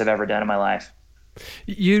epic trips I've ever done in my life.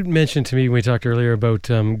 You mentioned to me when we talked earlier about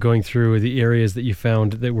going through the areas that you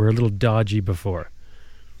found that were a little dodgy before.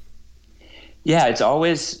 Yeah, it's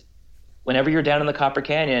always, whenever you're down in the Copper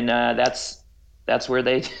Canyon, that's where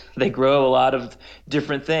they grow a lot of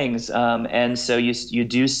different things. And so you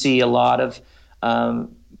do see a lot of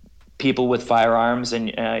people with firearms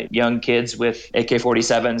and young kids with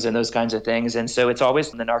AK-47s and those kinds of things. And so it's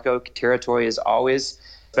always, the narco territory is always,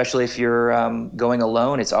 especially if you're going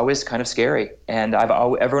alone, it's always kind of scary. And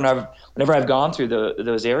whenever I've gone through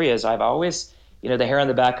those areas, I've always, the hair on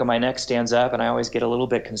the back of my neck stands up, and I always get a little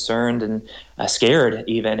bit concerned and scared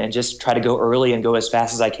even, and just try to go early and go as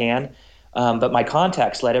fast as I can. But my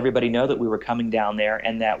contacts let everybody know that we were coming down there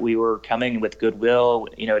and that we were coming with goodwill,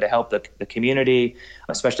 to help the community,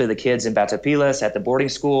 especially the kids in Batopilas at the boarding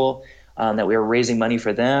school, that we were raising money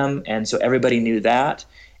for them. And so everybody knew that.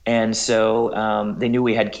 And so they knew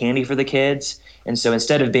we had candy for the kids. And so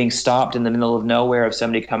instead of being stopped in the middle of nowhere of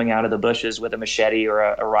somebody coming out of the bushes with a machete or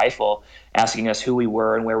a rifle asking us who we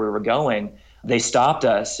were and where we were going, they stopped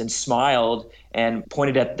us and smiled and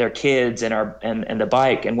pointed at their kids and the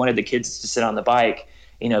bike and wanted the kids to sit on the bike.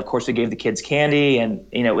 Of course, we gave the kids candy, and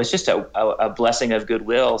it was just a blessing of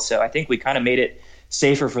goodwill. So I think we kind of made it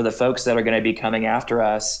safer for the folks that are going to be coming after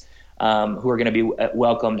us, who are going to be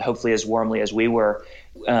welcomed hopefully as warmly as we were.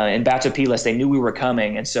 In Batopilas, they knew we were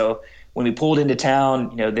coming, and so when we pulled into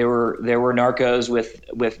town, there were narcos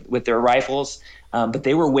with their rifles. But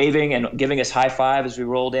they were waving and giving us high five as we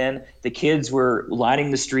rolled in. The kids were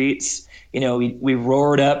lining the streets. We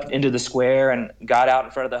roared up into the square and got out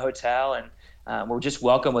in front of the hotel, and we're just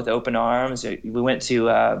welcomed with open arms. We went to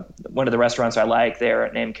one of the restaurants I like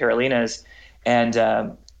there named Carolina's,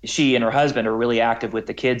 and she and her husband are really active with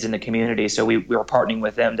the kids in the community. So we were partnering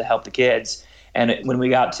with them to help the kids. And when we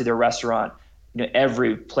got to their restaurant,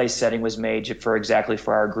 every place setting was made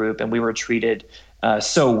for our group, and we were treated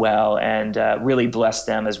so well, and really blessed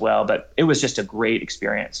them as well. But it was just a great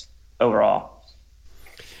experience overall.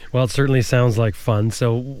 Well, it certainly sounds like fun.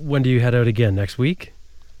 So when do you head out again? Next week?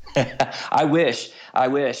 I wish. I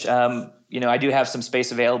do have some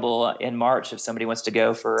space available in March. If somebody wants to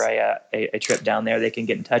go for a trip down there, they can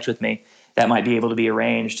get in touch with me. That might be able to be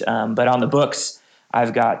arranged. But on the books,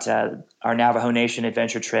 I've got our Navajo Nation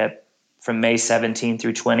adventure trip from May 17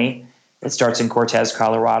 through 20. It starts in Cortez,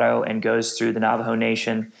 Colorado, and goes through the Navajo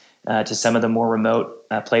Nation to some of the more remote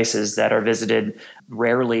places that are visited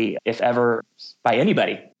rarely, if ever, by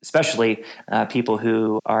anybody, especially people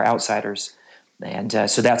who are outsiders. And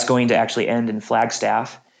so that's going to actually end in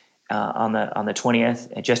Flagstaff on the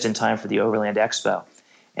 20th, just in time for the Overland Expo.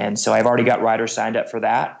 And so I've already got riders signed up for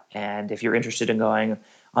that. And if you're interested in going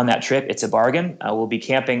on that trip, it's a bargain. We'll be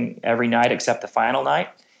camping every night except the final night.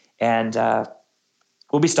 And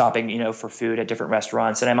we'll be stopping, for food at different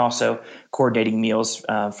restaurants. And I'm also coordinating meals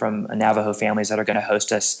from Navajo families that are going to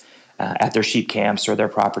host us at their sheep camps or their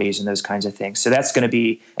properties and those kinds of things. So that's going to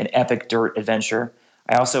be an epic dirt adventure.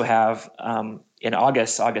 I also have, in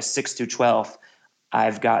August 6th through 12th,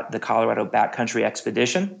 I've got the Colorado Backcountry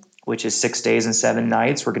Expedition, which is 6 days and 7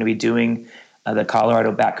 nights. We're going to be doing the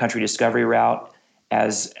Colorado Backcountry Discovery Route,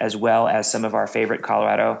 as well as some of our favorite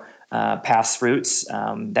Colorado pass routes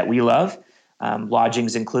that we love.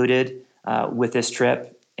 Lodging's included with this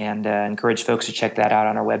trip, and encourage folks to check that out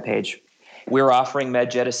on our webpage. We're offering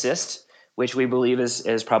MedJet Assist, which we believe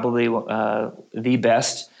is probably the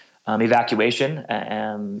best evacuation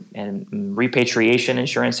and repatriation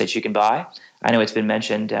insurance that you can buy. I know it's been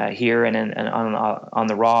mentioned here and on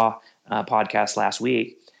the Raw podcast last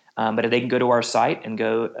week, but they can go to our site and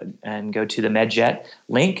go to the MedJet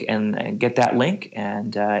link and get that link.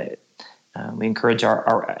 And we encourage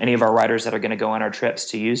any of our riders that are going to go on our trips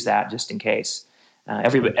to use that just in case.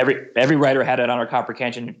 Every rider had it on our Copper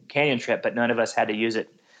Canyon trip, but none of us had to use it.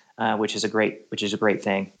 Which is a great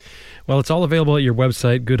thing. Well, it's all available at your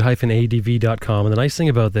website, good-adv.com. And the nice thing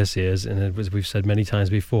about this is, and as we've said many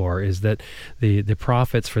times before, is that the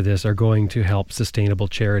profits for this are going to help sustainable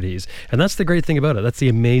charities. And that's the great thing about it. That's the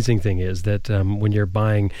amazing thing, is that when you're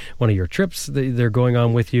buying one of your trips, they're going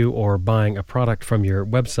on with you, or buying a product from your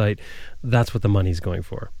website, that's what the money's going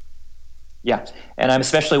for. Yeah, and I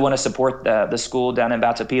especially want to support the school down in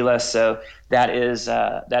Batapila. So that is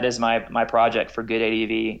my project for Good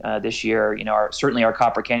ADV this year. You know, certainly our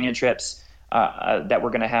Copper Canyon trips that we're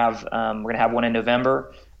going to have. We're going to have one in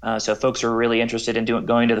November. So folks are really interested in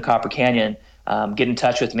going to the Copper Canyon. Get in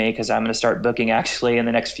touch with me, because I'm going to start booking actually in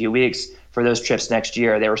the next few weeks for those trips next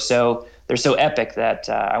year. They're so epic that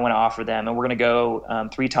I want to offer them, and we're going to go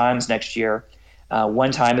 3 times next year.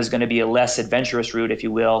 One time is going to be a less adventurous route, if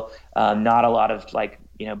you will, not a lot of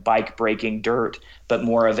bike breaking dirt, but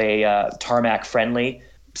more of a tarmac friendly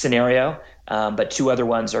scenario. But 2 other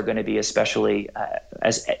ones are going to be especially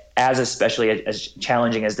as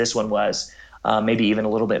challenging as this one was, maybe even a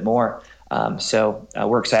little bit more. So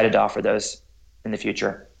we're excited to offer those in the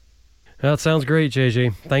future. Well, that sounds great,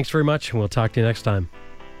 JJ. Thanks very much, and we'll talk to you next time.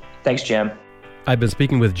 Thanks, Jim. I've been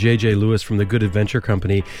speaking with JJ Lewis from the Good Adventure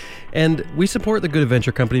Company, and we support the Good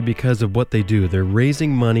Adventure Company because of what they do. They're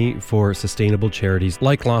raising money for sustainable charities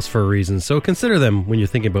like Lost for a Reason, so consider them when you're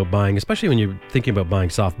thinking about buying, especially when you're thinking about buying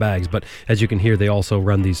soft bags. But as you can hear, they also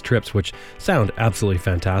run these trips, which sound absolutely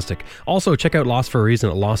fantastic. Also, check out Lost for a Reason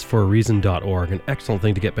at lostforareason.org, an excellent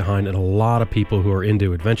thing to get behind, and a lot of people who are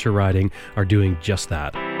into adventure riding are doing just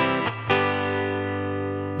that.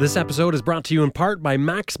 This episode is brought to you in part by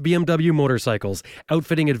Max BMW Motorcycles,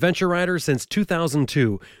 outfitting adventure riders since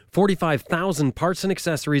 2002. 45,000 parts and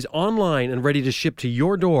accessories online and ready to ship to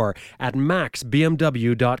your door at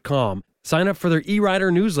maxbmw.com. Sign up for their e-rider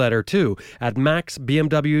newsletter too at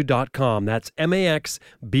maxbmw.com. That's maxbmw.com.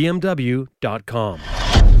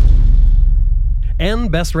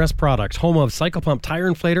 And Best Rest Products, home of Cycle Pump Tire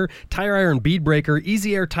Inflator, Tire Iron Bead Breaker,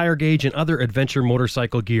 Easy Air Tire Gauge, and other adventure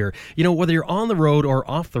motorcycle gear. You know, whether you're on the road or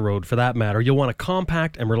off the road for that matter, you'll want a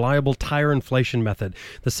compact and reliable tire inflation method.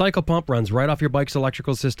 The Cycle Pump runs right off your bike's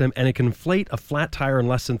electrical system, and it can inflate a flat tire in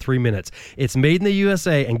less than 3 minutes. It's made in the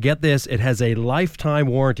USA, and get this, it has a lifetime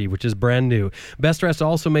warranty, which is brand new. Best Rest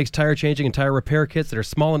also makes tire changing and tire repair kits that are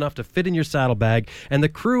small enough to fit in your saddlebag, and the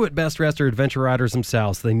crew at Best Rest are adventure riders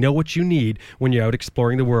themselves, so they know what you need when you're out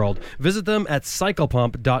exploring the world. Visit them at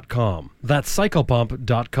cyclepump.com. That's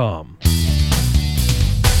cyclepump.com.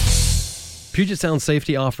 Puget Sound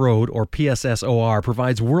Safety Off-Road, or PSSOR,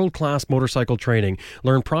 provides world-class motorcycle training.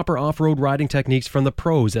 Learn proper off-road riding techniques from the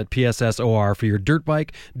pros at PSSOR for your dirt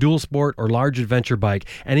bike, dual sport, or large adventure bike,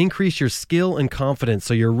 and increase your skill and confidence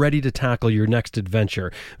so you're ready to tackle your next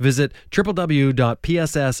adventure. Visit www.pssor.com.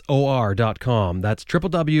 That's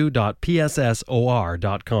www.pssor.com.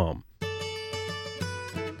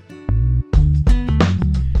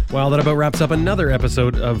 Well, that about wraps up another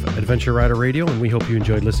episode of Adventure Rider Radio, and we hope you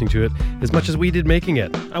enjoyed listening to it as much as we did making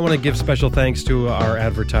it. I want to give special thanks to our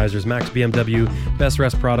advertisers, Max BMW, Best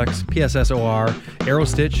Rest Products, PSSOR,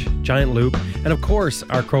 AeroStitch, Giant Loop, and of course,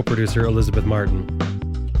 our co-producer, Elizabeth Martin.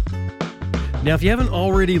 Now, if you haven't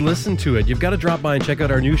already listened to it, you've got to drop by and check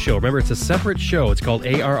out our new show. Remember, it's a separate show. It's called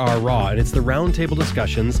ARR Raw, and it's the roundtable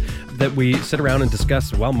discussions that we sit around and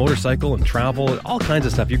discuss, well, motorcycle and travel, all kinds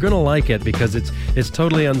of stuff. You're going to like it because it's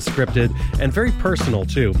totally unscripted and very personal,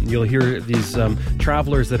 too. You'll hear these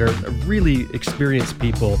travelers that are really experienced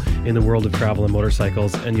people in the world of travel and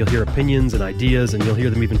motorcycles, and you'll hear opinions and ideas, and you'll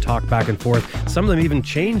hear them even talk back and forth. Some of them even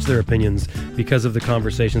change their opinions because of the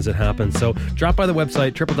conversations that happen. So drop by the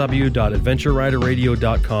website,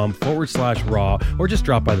 www.adventureriderradio.com/raw, or just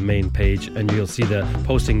drop by the main page and you'll see the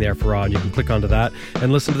posting there for Raw, and you can click onto that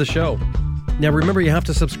and listen to the show. Now remember, you have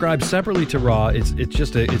to subscribe separately to Raw. It's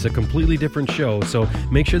a completely different show, so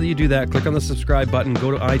make sure that you do that. Click on the subscribe button,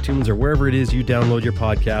 go to iTunes or wherever it is you download your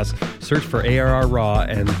podcast, search for ARR Raw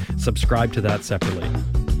and subscribe to that separately.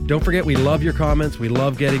 Don't forget, we love your comments. We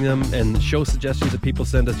love getting them, and show suggestions that people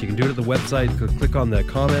send us. You can do it at the website. You can click on the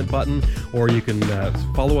comment button, or you can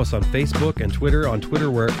follow us on Facebook and Twitter. On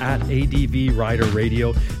Twitter, we're at ADV Rider Radio,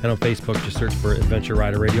 and on Facebook, just search for Adventure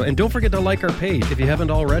Rider Radio. And don't forget to like our page if you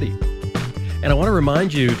haven't already. And I want to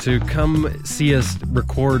remind you to come see us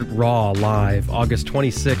record Raw live August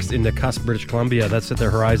 26th in Nakusp, British Columbia. That's at the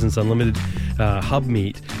Horizons Unlimited Hub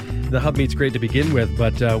Meet. The Hub Meet's great to begin with,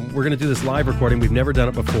 but we're going to do this live recording. We've never done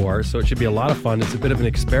it before, so it should be a lot of fun. It's a bit of an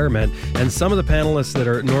experiment, and some of the panelists that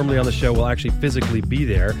are normally on the show will actually physically be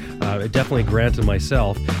there. Definitely Grant and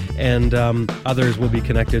myself, and others will be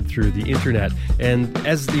connected through the internet. And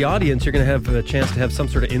as the audience, you're going to have a chance to have some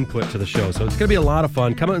sort of input to the show, so it's going to be a lot of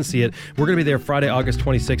fun. Come out and see it. We're going to be there Friday, August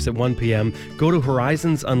 26th at 1 p.m. Go to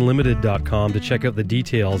horizonsunlimited.com to check out the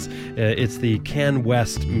details. It's the Can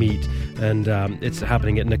West meet, and it's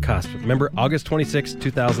happening at Nakusp. Remember, August 26th,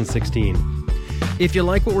 2016. If you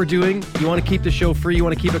like what we're doing, you want to keep the show free, you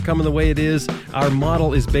want to keep it coming the way it is, our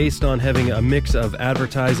model is based on having a mix of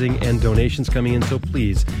advertising and donations coming in. So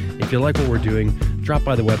please, if you like what we're doing, drop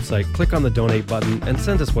by the website, click on the donate button, and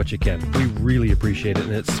send us what you can. We really appreciate it,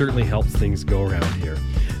 and it certainly helps things go around here.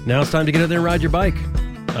 Now it's time to get out there and ride your bike.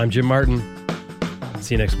 I'm Jim Martin.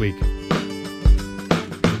 See you next week.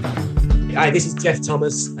 Hi, this is Geoff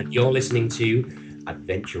Thomas, and you're listening to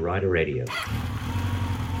Adventure Rider Radio.